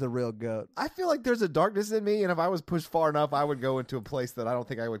guy, he's the real goat. I feel like there's a darkness in me, and if I was pushed far enough, I would go into a place that I don't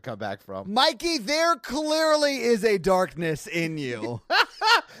think I would come back from. Mikey, there clearly is a darkness in you.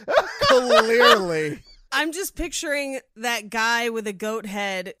 Clearly. I'm just picturing that guy with a goat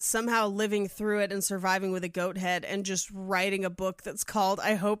head somehow living through it and surviving with a goat head and just writing a book that's called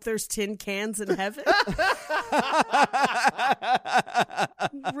I Hope There's Tin Cans in Heaven.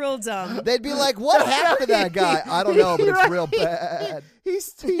 Real dumb. They'd be like, what happened to that guy? I don't know, but it's real bad.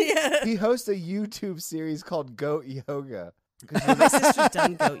 He hosts a YouTube series called Goat Yoga. My sister's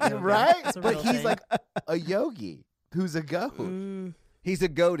done goat yoga. Right? It's a But real he's thing. like a yogi who's a goat. He's a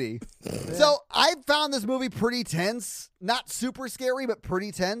goatee. So I found this movie pretty tense. Not super scary, but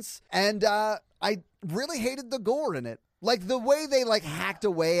pretty tense. And I really hated the gore in it. Like the way they like hacked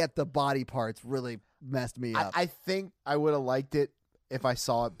away at the body parts really messed me up. I think I would have liked it if I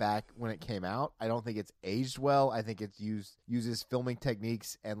saw it back when it came out. I don't think it's aged well. I think it's uses filming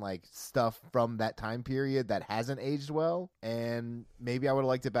techniques and like stuff from that time period that hasn't aged well. And maybe I would have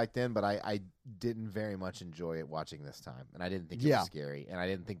liked it back then, but I didn't very much enjoy it watching this time. And I didn't think it was scary. And I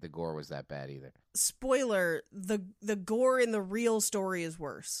didn't think the gore was that bad either. Spoiler, the gore in the real story is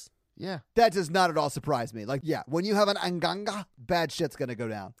worse. Yeah. That does not at all surprise me. Like, yeah, when you have an anganga, bad shit's going to go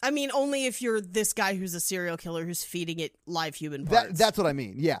down. I mean, only if you're this guy who's a serial killer who's feeding it live human parts. That's what I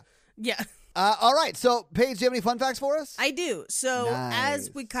mean. Yeah. Yeah. All right. So, Paige, do you have any fun facts for us? I do. So, Nice.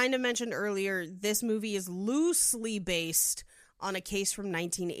 as we kind of mentioned earlier, this movie is loosely based on a case from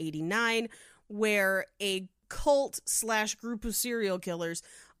 1989 where a cult/group of serial killers,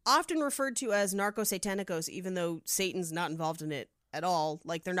 often referred to as narco-satanicos, even though Satan's not involved in it at all.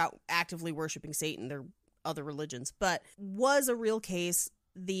 Like, they're not actively worshiping Satan. They're other religions. But was a real case.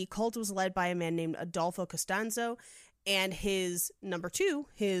 The cult was led by a man named Adolfo Costanzo, and his number 2,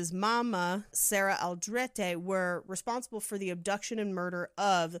 his mama, Sarah Aldrete, were responsible for the abduction and murder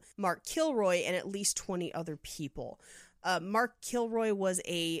of Mark Kilroy and at least 20 other people. Mark Kilroy was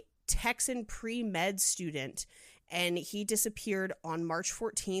a Texan pre-med student, and he disappeared on March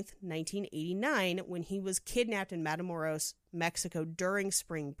 14th, 1989, when he was kidnapped in Matamoros, Mexico during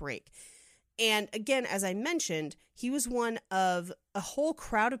spring break. And again, as I mentioned, he was one of a whole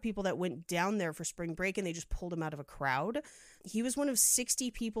crowd of people that went down there for spring break, and they just pulled him out of a crowd. He was one of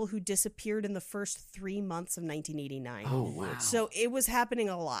 60 people who disappeared in the first 3 months of 1989. Oh, wow. So it was happening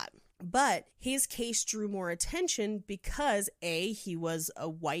a lot. But his case drew more attention because, A, he was a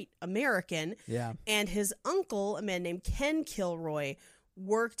white American, Yeah. and his uncle, a man named Ken Kilroy,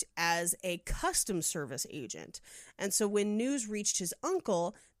 worked as a customs service agent. And so when news reached his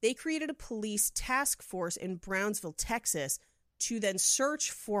uncle, they created a police task force in Brownsville, Texas, to then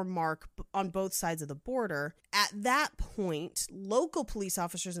search for Mark on both sides of the border. At that point, local police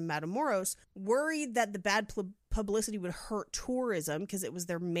officers in Matamoros worried that the bad publicity would hurt tourism because it was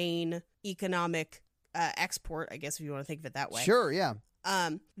their main economic export, I guess, if you want to think of it that way. Sure, yeah.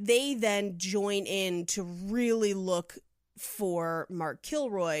 They then join in to really look for Mark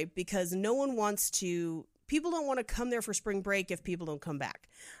Kilroy because people don't want to come there for spring break if people don't come back.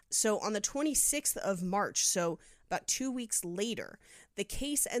 So on the 26th of March, so about 2 weeks later, the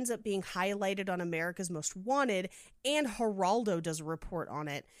case ends up being highlighted on America's Most Wanted, and Geraldo does a report on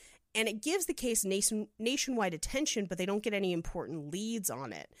it. And it gives the case nationwide attention, but they don't get any important leads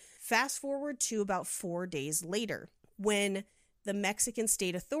on it. Fast forward to about 4 days later, when the Mexican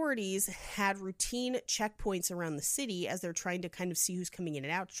state authorities had routine checkpoints around the city as they're trying to kind of see who's coming in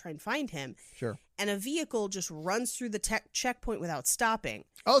and out to try and find him. Sure. And a vehicle just runs through the checkpoint without stopping.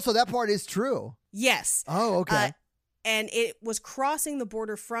 Oh, so that part is true. Yes. Oh, okay. And it was crossing the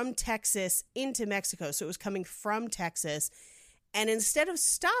border from Texas into Mexico. So it was coming from Texas. And instead of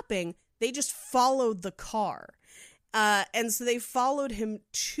stopping, they just followed the car. And so they followed him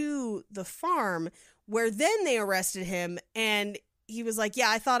to the farm, where then they arrested him, and he was like, yeah,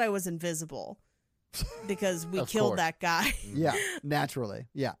 I thought I was invisible because we killed that guy. Yeah, naturally.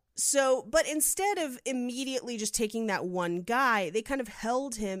 Yeah. So, but instead of immediately just taking that one guy, they kind of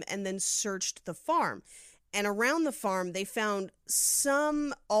held him and then searched the farm. And around the farm, they found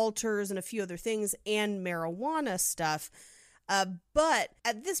some altars and a few other things and marijuana stuff. But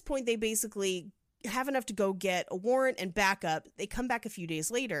at this point, they basically have enough to go get a warrant and backup. They come back a few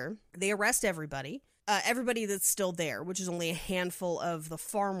days later. They arrest everybody. Everybody that's still there, which is only a handful of the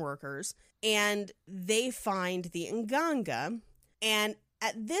farm workers, and they find the Nganga. And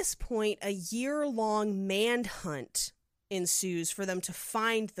at this point, a year-long manhunt ensues for them to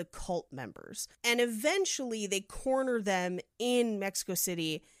find the cult members. And eventually, they corner them in Mexico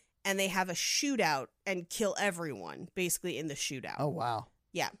City, and they have a shootout and kill everyone, basically, in the shootout. Oh, wow.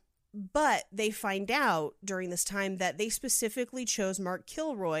 Yeah. But they find out during this time that they specifically chose Mark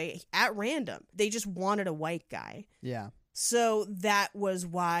Kilroy at random. They just wanted a white guy. Yeah. So that was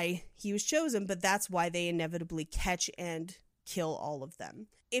why he was chosen, but that's why they inevitably catch and kill all of them.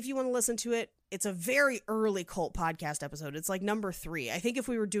 If you want to listen to it, it's a very early cult podcast episode. It's like number 3. I think if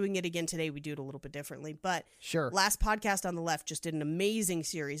we were doing it again today, we'd do it a little bit differently. But sure. Last Podcast on the Left just did an amazing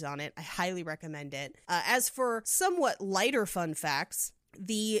series on it. I highly recommend it. As for somewhat lighter fun facts,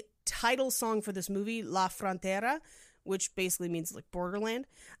 the title song for this movie, La Frontera, which basically means like Borderland,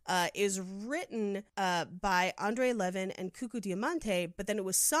 is written by Andre Levin and Cuco Diamante, but then it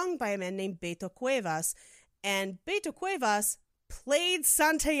was sung by a man named Beto Cuevas, and Beto Cuevas played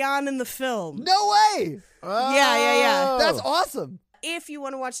Santillan in the film. No way! Oh. Yeah. That's awesome. If you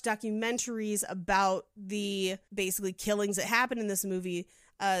want to watch documentaries about the basically killings that happened in this movie,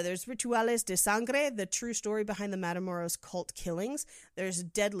 there's Rituales de Sangre, the true story behind the Matamoros cult killings. There's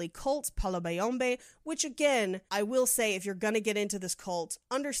Deadly Cults, Palomayombe, which again, I will say, if you're going to get into this cult,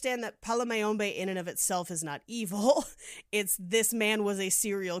 understand that Palomayombe in and of itself is not evil. It's this man was a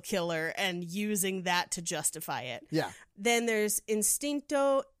serial killer and using that to justify it. Yeah. Then there's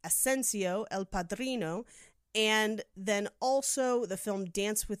Instinto Asensio, El Padrino. And then also the film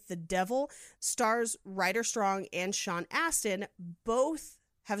Dance with the Devil stars Ryder Strong and Sean Astin. Both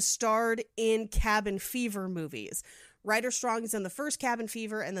have starred in Cabin Fever movies. Ryder Strong is in the first Cabin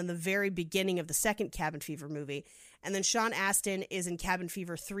Fever and then the very beginning of the second Cabin Fever movie. And then Sean Astin is in Cabin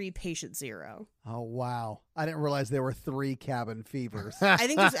Fever 3, Patient Zero. Oh, wow. I didn't realize there were 3 Cabin Fevers. I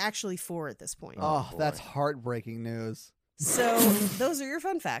think there's actually 4 at this point. Oh, that's heartbreaking news. So those are your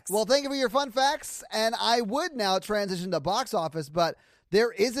fun facts. Well, thank you for your fun facts. And I would now transition to box office, but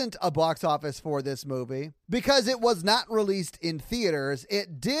there isn't a box office for this movie because it was not released in theaters.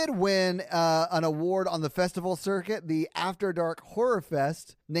 It did win an award on the festival circuit. The After Dark Horror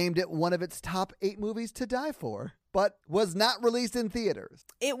Fest named it one of its top 8 movies to die for, but was not released in theaters.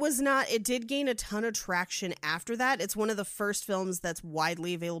 It was not. It did gain a ton of traction after that. It's one of the first films that's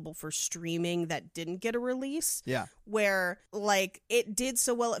widely available for streaming that didn't get a release. Yeah. Where, like, it did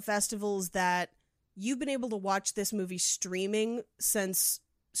so well at festivals that you've been able to watch this movie streaming since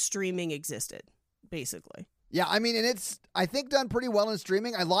streaming existed, basically. Yeah, I mean, and it's, I think, done pretty well in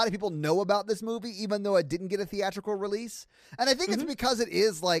streaming. A lot of people know about this movie, even though it didn't get a theatrical release. And I think it's because it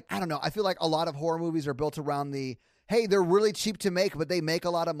is like, I don't know, I feel like a lot of horror movies are built around the, hey, they're really cheap to make, but they make a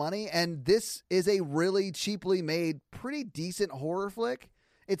lot of money. And this is a really cheaply made, pretty decent horror flick.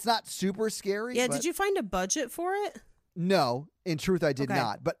 It's not super scary. Yeah, did you find a budget for it? No, in truth, I did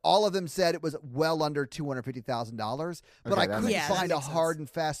not. But all of them said it was well under $250,000. But I couldn't find a hard and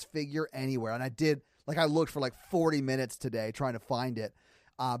fast figure anywhere. And I did Like I looked for like 40 minutes today trying to find it.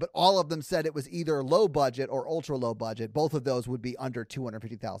 But all of them said it was either low budget or ultra low budget. Both of those would be under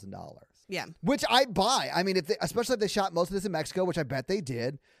 $250,000. Yeah. Which I buy. I mean, especially if they shot most of this in Mexico, which I bet they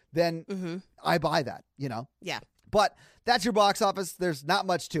did, then I buy that, you know? Yeah. But that's your box office. There's not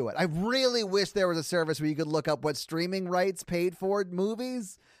much to it. I really wish there was a service where you could look up what streaming rights paid for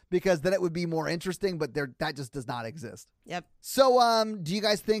movies, because then it would be more interesting, but that just does not exist. Yep. So do you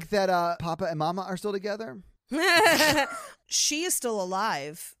guys think that Papa and Mama are still together? She is still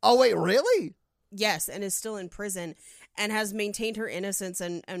alive. Oh, wait, really? Yes, and is still in prison and has maintained her innocence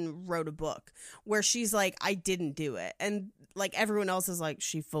and wrote a book where she's like, I didn't do it. And like everyone else is like,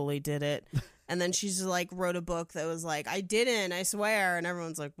 she fully did it. And then she's like wrote a book that was like, I didn't, I swear. And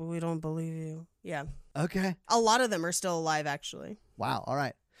everyone's like, well, we don't believe you. Yeah. Okay. A lot of them are still alive, actually. Wow. All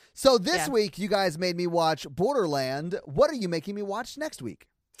right. So this week, you guys made me watch Borderland. What are you making me watch next week?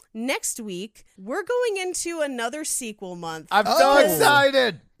 Next week, we're going into another sequel month. I'm so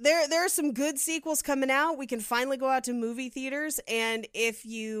excited. There are some good sequels coming out. We can finally go out to movie theaters. And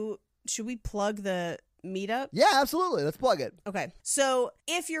should we plug the meetup? Yeah, absolutely. Let's plug it. Okay. So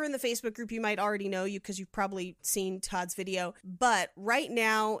if you're in the Facebook group, you might already know because you've probably seen Todd's video. But right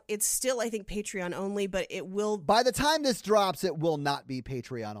now, it's still, I think, Patreon only, but it will. By the time this drops, it will not be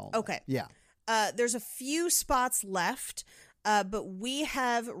Patreon only. Okay. Yeah. There's a few spots left. But we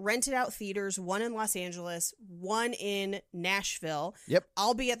have rented out theaters, one in Los Angeles, one in Nashville. Yep.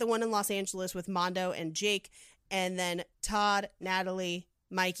 I'll be at the one in Los Angeles with Mondo and Jake, and then Todd, Natalie,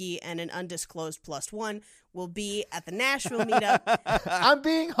 Mikey, and an undisclosed +1 will be at the Nashville meetup. I'm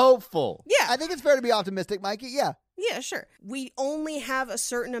being hopeful. Yeah. I think it's fair to be optimistic, Mikey. Yeah. Yeah, sure. We only have a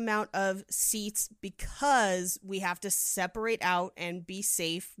certain amount of seats because we have to separate out and be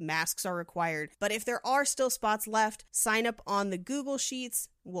safe. Masks are required. But if there are still spots left, sign up on the Google Sheets.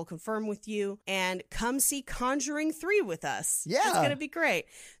 We'll confirm with you and come see Conjuring 3 with us. Yeah. It's going to be great.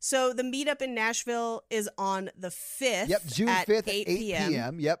 So the meetup in Nashville is on the 5th. Yep. June 5th at 8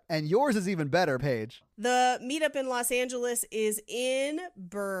 p.m. Yep. And yours is even better, Paige. The meetup in Los Angeles is in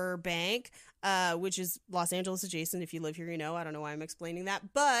Burbank. Which is Los Angeles adjacent. If you live here, you know. I don't know why I'm explaining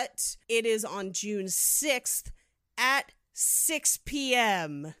that. But it is on June 6th at 6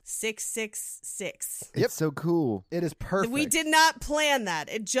 p.m. 666. It's so cool. It is perfect. We did not plan that.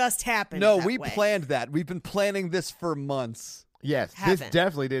 It just happened. No, that we way. planned that. We've been planning this for months. Yes, Haven't. this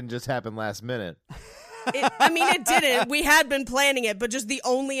definitely didn't just happen last minute. It didn't. We had been planning it, but just the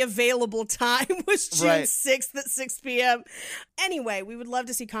only available time was June Right. 6th at 6 p.m. Anyway, we would love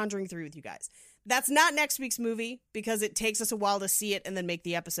to see Conjuring 3 with you guys. That's not next week's movie because it takes us a while to see it and then make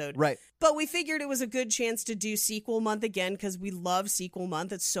the episode. Right. But we figured it was a good chance to do sequel month again because we love sequel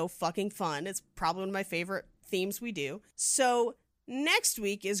month. It's so fucking fun. It's probably one of my favorite themes we do. So next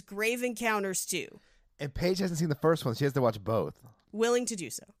week is Grave Encounters 2. And Paige hasn't seen the first one. She has to watch both. Willing to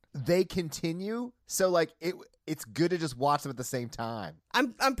do so. They continue, so like it's good to just watch them at the same time.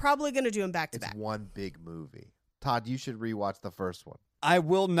 I'm probably going to do them back to It's back. one big movie. Todd, you should rewatch the first one. I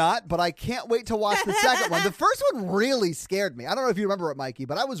will not, but I can't wait to watch the second one. The first one really scared me. I don't know if you remember it, Mikey,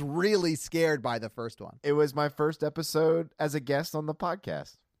 but I was really scared by the first one. It was my first episode as a guest on the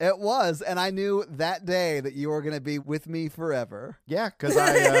podcast. It was, and I knew that day that you were going to be with me forever. Yeah, because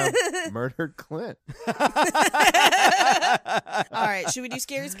I murdered Clint. All right, should we do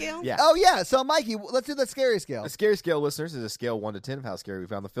Scary Scale? Yeah. Oh, yeah. So, Mikey, let's do the scary scale. A scary scale, listeners, is a scale 1 to 10 of how scary we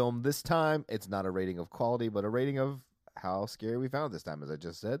found the film. This time, it's not a rating of quality, but a rating of how scary we found it this time, as I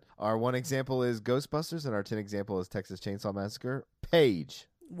just said. Our 1 example is Ghostbusters, and our 10 example is Texas Chainsaw Massacre. Paige.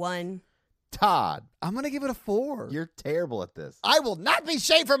 1. Todd. I'm going to give it a 4. You're terrible at this. I will not be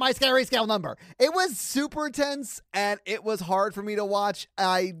shamed for my scary scale number. It was super tense, and it was hard for me to watch.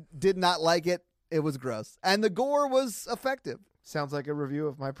 I did not like it. It was gross. And the gore was effective. Sounds like a review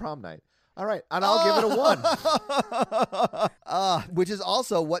of my prom night. All right, and I'll give it a 1. Which is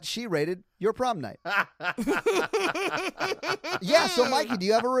also what she rated your prom night. Yeah, so Mikey, do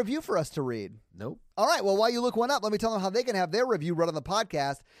you have a review for us to read? Nope. All right, well, while you look one up, let me tell them how they can have their review read on the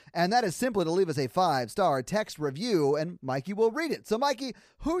podcast, and that is simply to leave us a 5-star text review, and Mikey will read it. So, Mikey,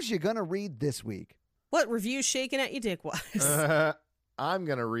 who's you going to read this week? What review shaking at you dick-wise? I'm not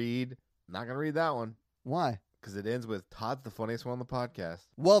going to read that one. Why? Because it ends with Todd's the funniest one on the podcast.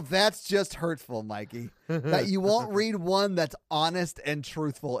 Well, that's just hurtful, Mikey. That you won't read one that's honest and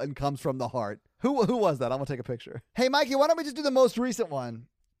truthful and comes from the heart. Who was that? I'm going to take a picture. Hey, Mikey, why don't we just do the most recent one?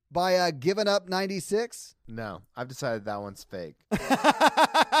 By Giving Up 96? No, I've decided that one's fake.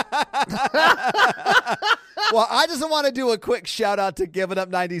 Well, I just want to do a quick shout out to Giving Up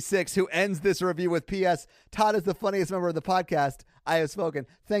 96, who ends this review with P.S. Todd is the funniest member of the podcast. I have spoken.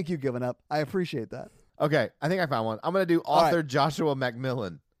 Thank you, Giving Up. I appreciate that. Okay, I think I found one. I'm going to do All author right. Joshua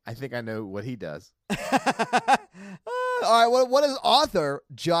Macmillan. I think I know what he does. All right, what does author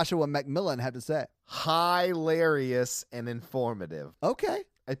Joshua Macmillan have to say? Hilarious and informative. Okay.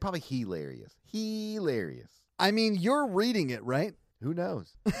 It's probably hilarious. Hilarious. I mean, you're reading it, right? Who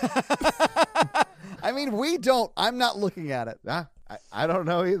knows? I mean, we don't. I'm not looking at it. I don't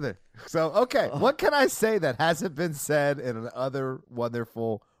know either. So, okay, what can I say that hasn't been said in other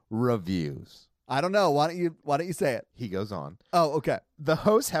wonderful reviews? I don't know. Why don't you say it? He goes on. Oh, okay. The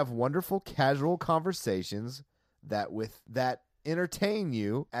hosts have wonderful casual conversations that entertain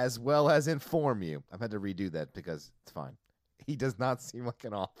you as well as inform you. I've had to redo that because it's fine. He does not seem like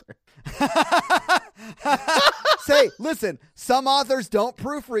an author. Listen, some authors don't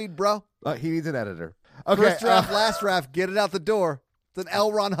proofread, bro. He needs an editor. Okay, First draft, last draft, get it out the door. It's an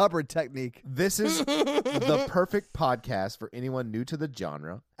L. Ron Hubbard technique. this is the perfect podcast for anyone new to the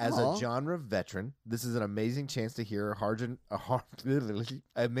genre. As Aw. a genre veteran, this is an amazing chance to hear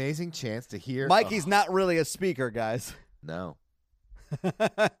amazing chance to hear. Mikey's not really a speaker, guys. No.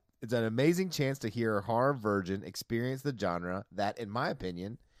 It's an amazing chance to hear a horror virgin experience the genre that, in my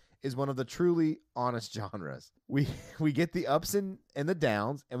opinion, is one of the truly honest genres. We get the ups and the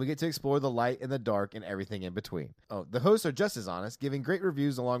downs, and we get to explore the light and the dark and everything in between. Oh, the hosts are just as honest, giving great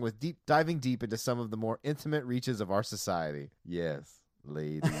reviews along with diving deep into some of the more intimate reaches of our society. Yes,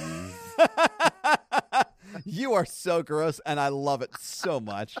 ladies. You are so gross, and I love it so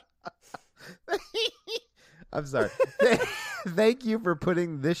much. I'm sorry. Thank you for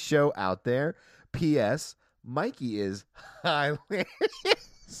putting this show out there. P.S. Mikey is hilarious.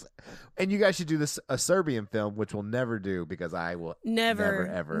 And you guys should do a Serbian film, which we'll never do because I will never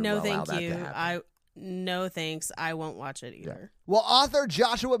ever No, allow thank that you. to happen. No thanks. I won't watch it either. Well, author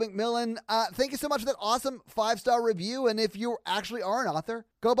Joshua Macmillan, thank you so much for that awesome 5-star review. And if you actually are an author,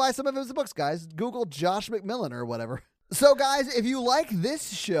 go buy some of his books, guys. Google Josh Macmillan or whatever. So, guys, if you like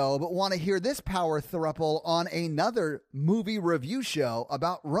this show but want to hear this power throuple on another movie review show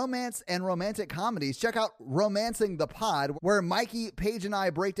about romance and romantic comedies, check out Romancing the Pod, where Mikey, Paige, and I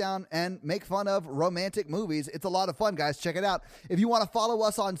break down and make fun of romantic movies. It's a lot of fun, guys. Check it out. If you want to follow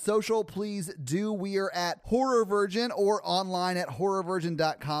us on social, please do. We are at Horror Virgin or online at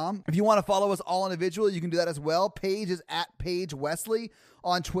horrorvirgin.com. If you want to follow us all individually, you can do that as well. Paige is at Paige Wesley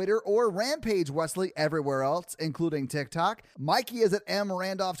on Twitter, or Rampage Wesley everywhere else, including TikTok. Mikey is at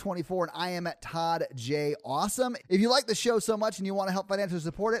mrandolph24, and I am at Todd J. Awesome. If you like the show so much and you want to help financially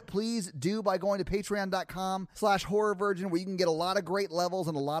support it, please do by going to patreon.com/horrorvirgin, where you can get a lot of great levels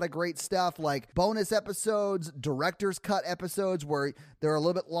and a lot of great stuff like bonus episodes, director's cut episodes where they're a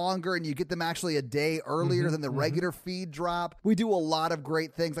little bit longer and you get them actually a day earlier than the regular feed drop. We do a lot of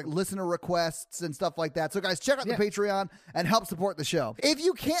great things like listener requests and stuff like that. So guys, check out the Patreon and help support the show. If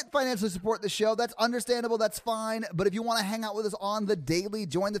you can't financially support the show, that's understandable. That's fine. But if you want to hang out with us on the daily,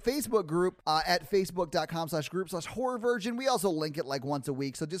 join the Facebook group at facebook.com/group/horrorvirgin. We also link it like once a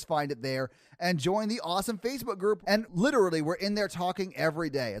week. So just find it there and join the awesome Facebook group. And literally, we're in there talking every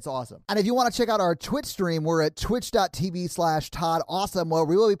day. It's awesome. And if you want to check out our Twitch stream, we're at twitch.tv/ToddAwesome, where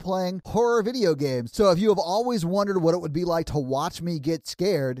we will be playing horror video games. So if you have always wondered what it would be like to watch me get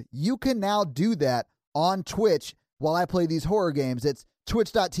scared, you can now do that on Twitch while I play these horror games. It's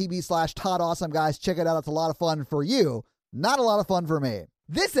twitch.tv/ToddAwesome, guys. Check it out. It's a lot of fun for you. Not a lot of fun for me.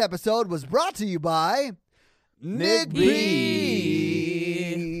 This episode was brought to you by Nick B.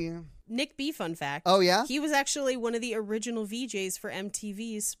 Nick B, fun fact. Oh, yeah? He was actually one of the original VJs for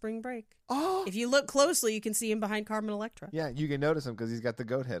MTV's Spring Break. Oh. If you look closely, you can see him behind Carmen Electra. Yeah, you can notice him because he's got the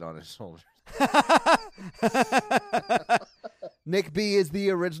goat head on his shoulder. Nick B is the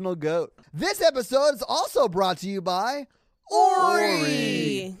original goat. This episode is also brought to you by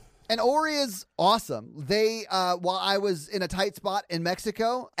Ori. And Ori is awesome. They, while I was in a tight spot in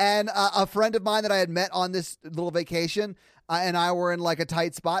Mexico, and a friend of mine that I had met on this little vacation, and I were in like a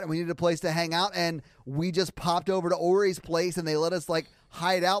tight spot, and we needed a place to hang out, and we just popped over to Ori's place, and they let us like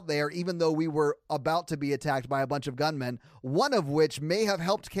hide out there, even though we were about to be attacked by a bunch of gunmen, one of which may have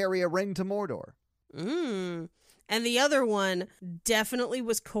helped carry a ring to Mordor. And the other one definitely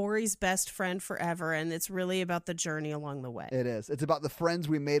was Corey's best friend forever, and it's really about the journey along the way. It is. It's about the friends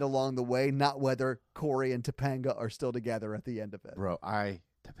we made along the way, not whether Corey and Topanga are still together at the end of it. Bro,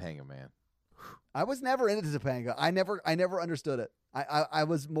 Topanga, man. I was never into Topanga. I never understood it. I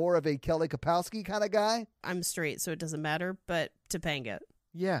was more of a Kelly Kapowski kind of guy. I'm straight, so it doesn't matter, but Topanga.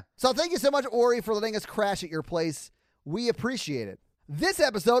 Yeah. So thank you so much, Ori, for letting us crash at your place. We appreciate it. This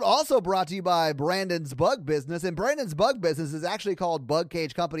episode also brought to you by Brandon's Bug Business, and Brandon's Bug Business is actually called Bug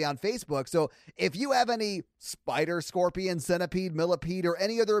Cage Company on Facebook. So if you have any spider, scorpion, centipede, millipede, or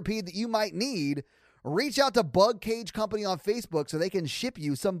any other pede that you might need, reach out to Bug Cage Company on Facebook so they can ship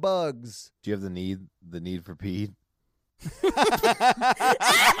you some bugs. Do you have the need for Pete?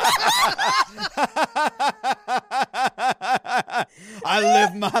 I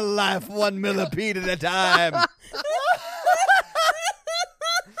live my life 1 millipede at a time.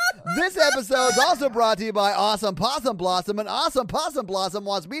 This episode is also brought to you by Awesome Possum Blossom, and Awesome Possum Blossom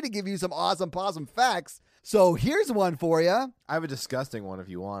wants me to give you some awesome possum facts. So here's one for you. I have a disgusting one if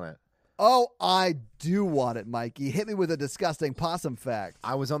you want it. Oh, I do want it, Mikey. Hit me with a disgusting possum fact.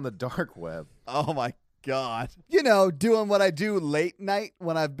 I was on the dark web. Oh, my God. You know, doing what I do late night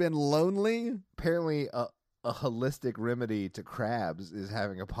when I've been lonely. Apparently, a holistic remedy to crabs is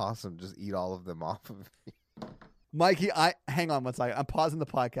having a possum just eat all of them off of me. Mikey, hang on one second. I'm pausing the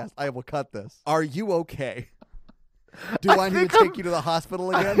podcast. I will cut this. Are you okay? Do I need to take you to the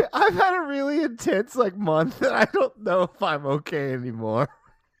hospital again? I've had a really intense month, and I don't know if I'm okay anymore.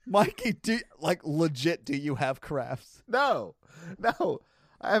 Mikey, legit, do you have crafts? No.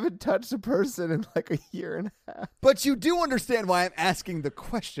 I haven't touched a person in a year and a half. But you do understand why I'm asking the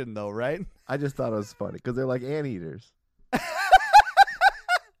question, though, right? I just thought it was funny because they're like anteaters.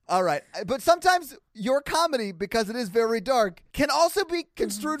 All right. But sometimes your comedy, because it is very dark, can also be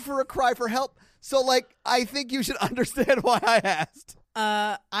construed for a cry for help. So, I think you should understand why I asked.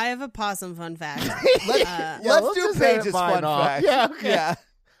 I have a possum fun fact. Let's do Paige's fun fact. Yeah, okay. Yeah.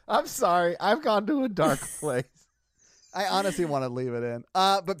 I'm sorry. I've gone to a dark place. I honestly want to leave it in.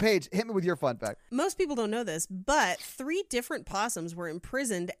 But Paige, hit me with your fun fact. Most people don't know this, but 3 different possums were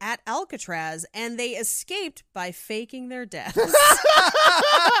imprisoned at Alcatraz, and they escaped by faking their deaths.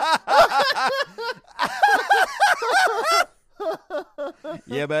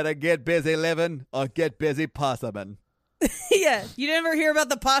 You better get busy living or get busy possuming. Yeah, you never hear about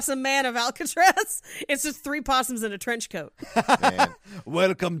the possum man of Alcatraz? It's just 3 possums in a trench coat. Man.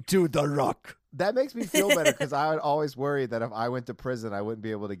 Welcome to the Rock. That makes me feel better because I would always worry that if I went to prison, I wouldn't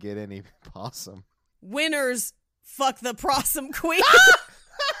be able to get any possum. Winners, fuck the possum queen.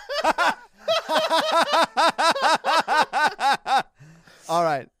 All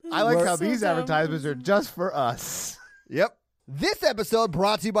right. I like how so these dumb. advertisements are just for us. Yep. This episode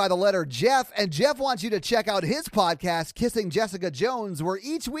brought to you by the letter Jeff, and Jeff wants you to check out his podcast, Kissing Jessica Jones, where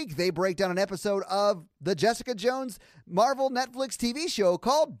each week they break down an episode of the Jessica Jones Marvel Netflix TV show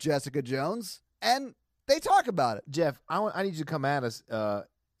called Jessica Jones, and they talk about it. Jeff, I need you to come at us.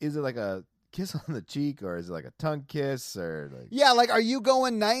 Is it like a kiss on the cheek, or is it like a tongue kiss, or Yeah, are you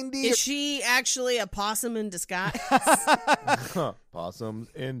going 90? Is she actually a possum in disguise? Possums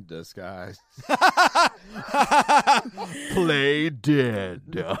in disguise? Play dead.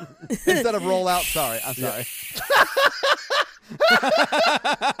 Instead of roll out, sorry. I'm sorry.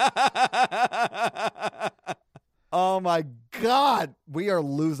 Oh my God. We are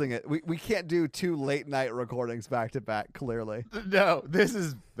losing it. We can't do 2 late night recordings back to back, clearly. No, this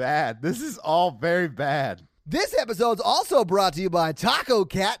is bad. This is all very bad. This episode's also brought to you by Taco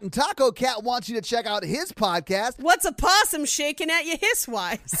Cat, and Taco Cat wants you to check out his podcast. What's a possum shaking at you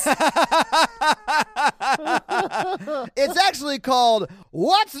hiss-wise? It's actually called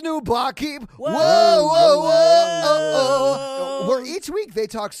What's New Barkeep? Whoa, Whoa. Where each week they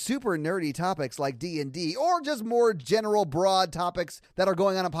talk super nerdy topics like D&D or just more general broad topics that are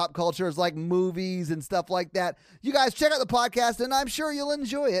going on in pop cultures like movies and stuff like that. You guys check out the podcast and I'm sure you'll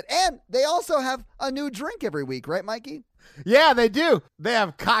enjoy it. And they also have a new drink every week, right, Mikey? Yeah, they do. They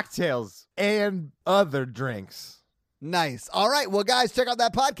have cocktails and other drinks. Nice. All right. Well, guys, check out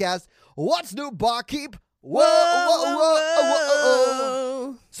that podcast. What's New Barkeep? Whoa.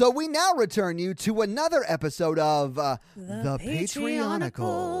 So we now return you to another episode of the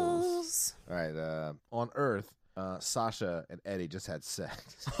Patreonicals. All right. On Earth, Sasha and Eddie just had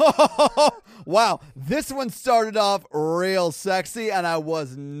sex. Wow. This one started off real sexy, and I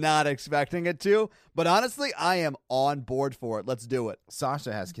was not expecting it to. But honestly, I am on board for it. Let's do it.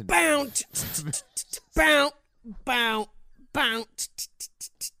 Sasha has Bounce. Bounce. Bounce. Bounce.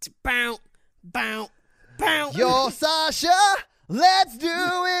 Bounce. Bounce. Bounce. Yo, Sasha, let's do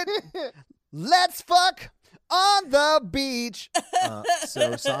it. Let's fuck on the beach.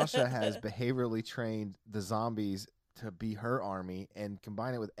 So Sasha has behaviorally trained the zombies to be her army, and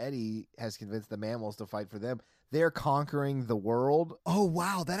combine it with Eddie has convinced the mammals to fight for them. They're conquering the world. Oh,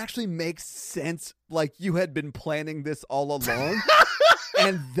 wow. That actually makes sense. Like you had been planning this all along.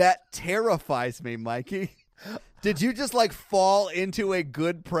 And that terrifies me, Mikey. Did you just fall into a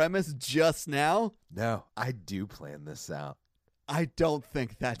good premise just now? No, I do plan this out. I don't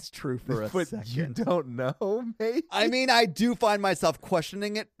think that's true for a But second. you don't know, mate? I mean, I do find myself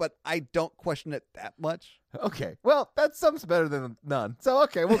questioning it, but I don't question it that much. Okay. Well, that some's better than none. So,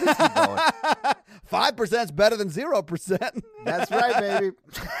 okay, we'll just keep going. 5% is better than 0%. That's right, baby.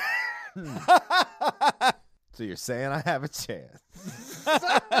 So you're saying I have a chance.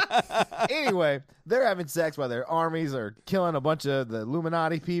 Anyway, they're having sex while their armies are killing a bunch of the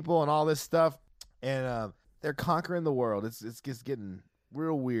Illuminati people and all this stuff. And they're conquering the world. It's just getting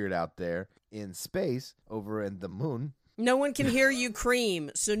real weird out there in space over in the moon. No one can hear you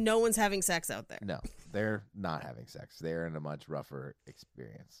cream, so no one's having sex out there. No, they're not having sex. They're in a much rougher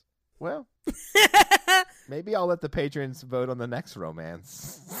experience. Well, maybe I'll let the patrons vote on the next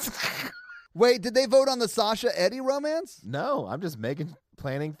romance. Wait, did they vote on the Sasha Eddie romance? No, I'm just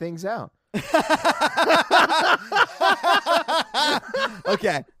planning things out.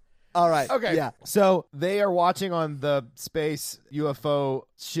 Okay. All right. Okay. Yeah. So they are watching on the space UFO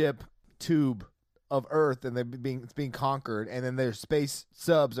ship tube of Earth, and it's being conquered, and then their space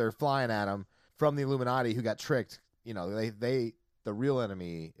subs are flying at them from the Illuminati who got tricked. You know, the real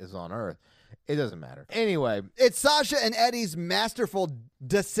enemy is on Earth. It doesn't matter. Anyway, It's Sasha and Eddie's masterful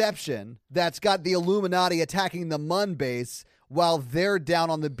deception that's got the Illuminati attacking the Mun base while they're down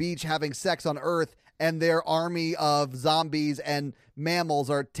on the beach having sex on Earth, and their army of zombies and mammals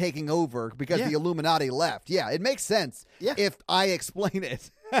are taking over because the Illuminati left. Yeah, it makes sense if I explain it.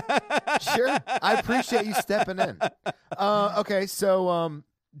 sure. I appreciate you stepping in. Okay, so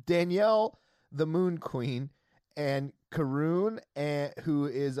Danielle, the Moon Queen, and Karun, who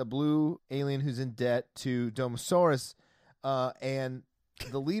is a blue alien who's in debt to Domosaurus, and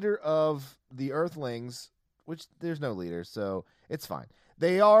the leader of the Earthlings, which there's no leader, so it's fine.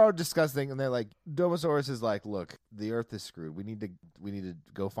 They are discussing, and they're like, Domosaurus is like, look, the Earth is screwed. We need to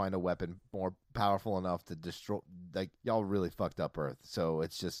go find a weapon more powerful enough to destroy. Like, y'all really fucked up Earth, so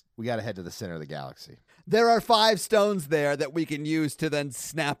it's just we got to head to the center of the galaxy. There are 5 stones there that we can use to then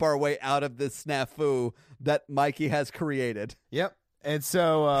snap our way out of this snafu that Mikey has created. Yep. And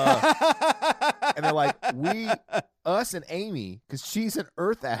so, and they're like, us and Amy, because she's an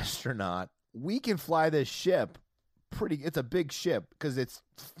Earth astronaut, we can fly this ship. It's a big ship because it's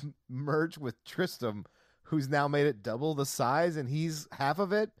merged with Tristram, who's now made it double the size, and he's half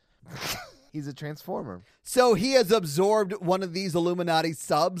of it. He's a transformer. So he has absorbed one of these Illuminati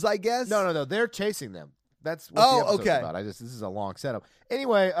subs, I guess? No. They're chasing them. That's what the episode's about. This is a long setup.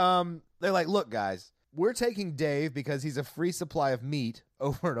 Anyway, they're like, look, guys, we're taking Dave because he's a free supply of meat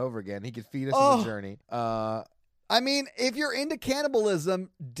over and over again. He could feed us on the journey. I mean, if you're into cannibalism,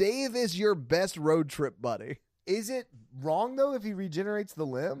 Dave is your best road trip buddy. Is it wrong though if he regenerates the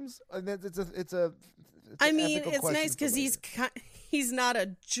limbs? It's I mean, it's nice because he's not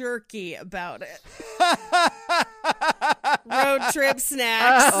a jerky about it. Road trip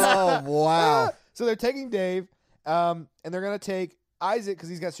snacks. Oh wow! So they're taking Dave, and they're gonna take Isaac because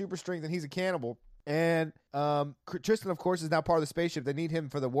he's got super strength and he's a cannibal. And Tristan, of course, is now part of the spaceship. They need him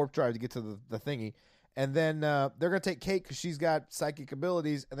for the warp drive to get to the thingy. And then they're gonna take Kate because she's got psychic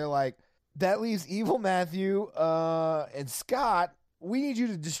abilities. And they're like, that leaves Evil Matthew and Scott. We need you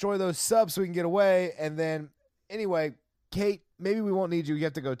to destroy those subs so we can get away. And then, anyway, Kate, maybe we won't need you. You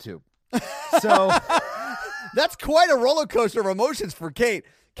have to go too. So that's quite a roller coaster of emotions for Kate.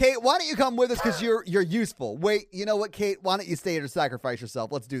 Kate, why don't you come with us because you're useful? Wait, you know what, Kate? Why don't you stay here to sacrifice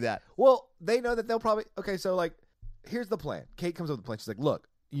yourself? Let's do that. Well, they know that they'll probably... Okay, so, like, here's the plan. Kate comes up with the plan. She's like, look,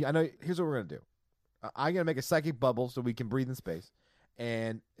 I know. Here's what we're going to do. I'm going to make a psychic bubble so we can breathe in space.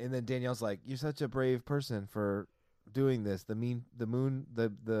 And then Danielle's like, you're such a brave person for doing this. The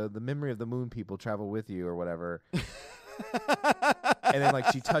memory of the moon people travel with you or whatever. And then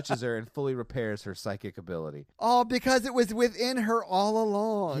like she touches her and fully repairs her psychic ability. Oh, because it was within her all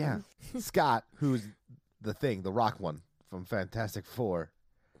along. Yeah. Scott, who's the rock one from Fantastic Four.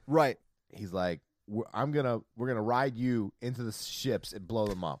 Right. He's like, we're gonna ride you into the ships and blow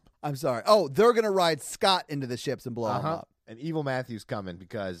them up. I'm sorry. Oh, they're gonna ride Scott into the ships and blow him up. And Evil Matthew's coming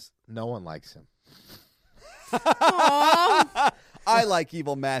because no one likes him. I like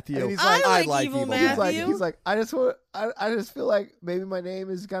Evil Matthew. He's like, I like Evil Matthew. He's like, I just feel like maybe my name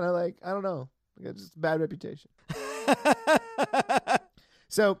is kind of like, I don't know, like just a bad reputation.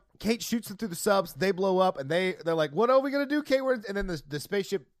 So Kate shoots them through the subs. They blow up, and they're like, "What are we gonna do, Kate?" And then the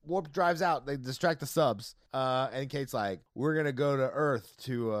spaceship warp drives out. They distract the subs, and Kate's like, "We're gonna go to Earth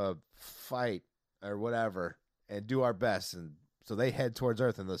to fight or whatever and do our best." And so they head towards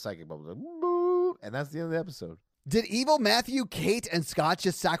Earth, and the psychic bubble, like, "Boo!" And that's the end of the episode. Did Evil Matthew, Kate, and Scott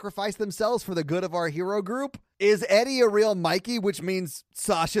just sacrifice themselves for the good of our hero group? Is Eddie a real Mikey, which means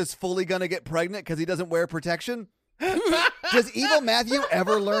Sasha's fully gonna get pregnant because he doesn't wear protection? Does evil Matthew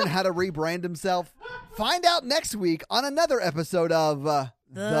ever learn how to rebrand himself? Find out next week on another episode of The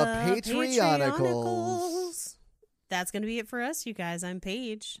Patreonicals. That's going to be it for us, you guys. I'm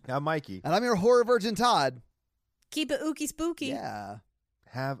Paige. I'm Mikey. And I'm your horror virgin, Todd. Keep it ooky spooky. Yeah.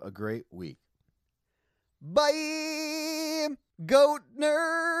 Have a great week. Bye, goat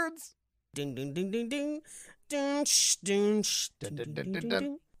nerds. Ding, ding, ding, ding, ding. Ding, sh, ding, sh, ding, ding, ding, ding,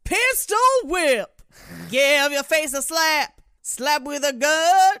 ding. Pistol whip. Give your face a slap. Slap with a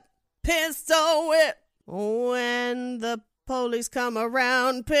gun. Pistol whip. When the police come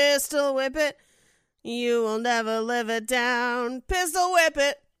around, pistol whip it. You will never live it down. Pistol whip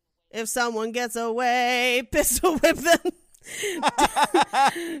it. If someone gets away, pistol whip them.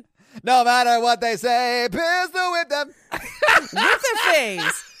 No matter what they say, pistol whip them. Whip their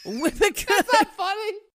face. Whip it good. Is that funny?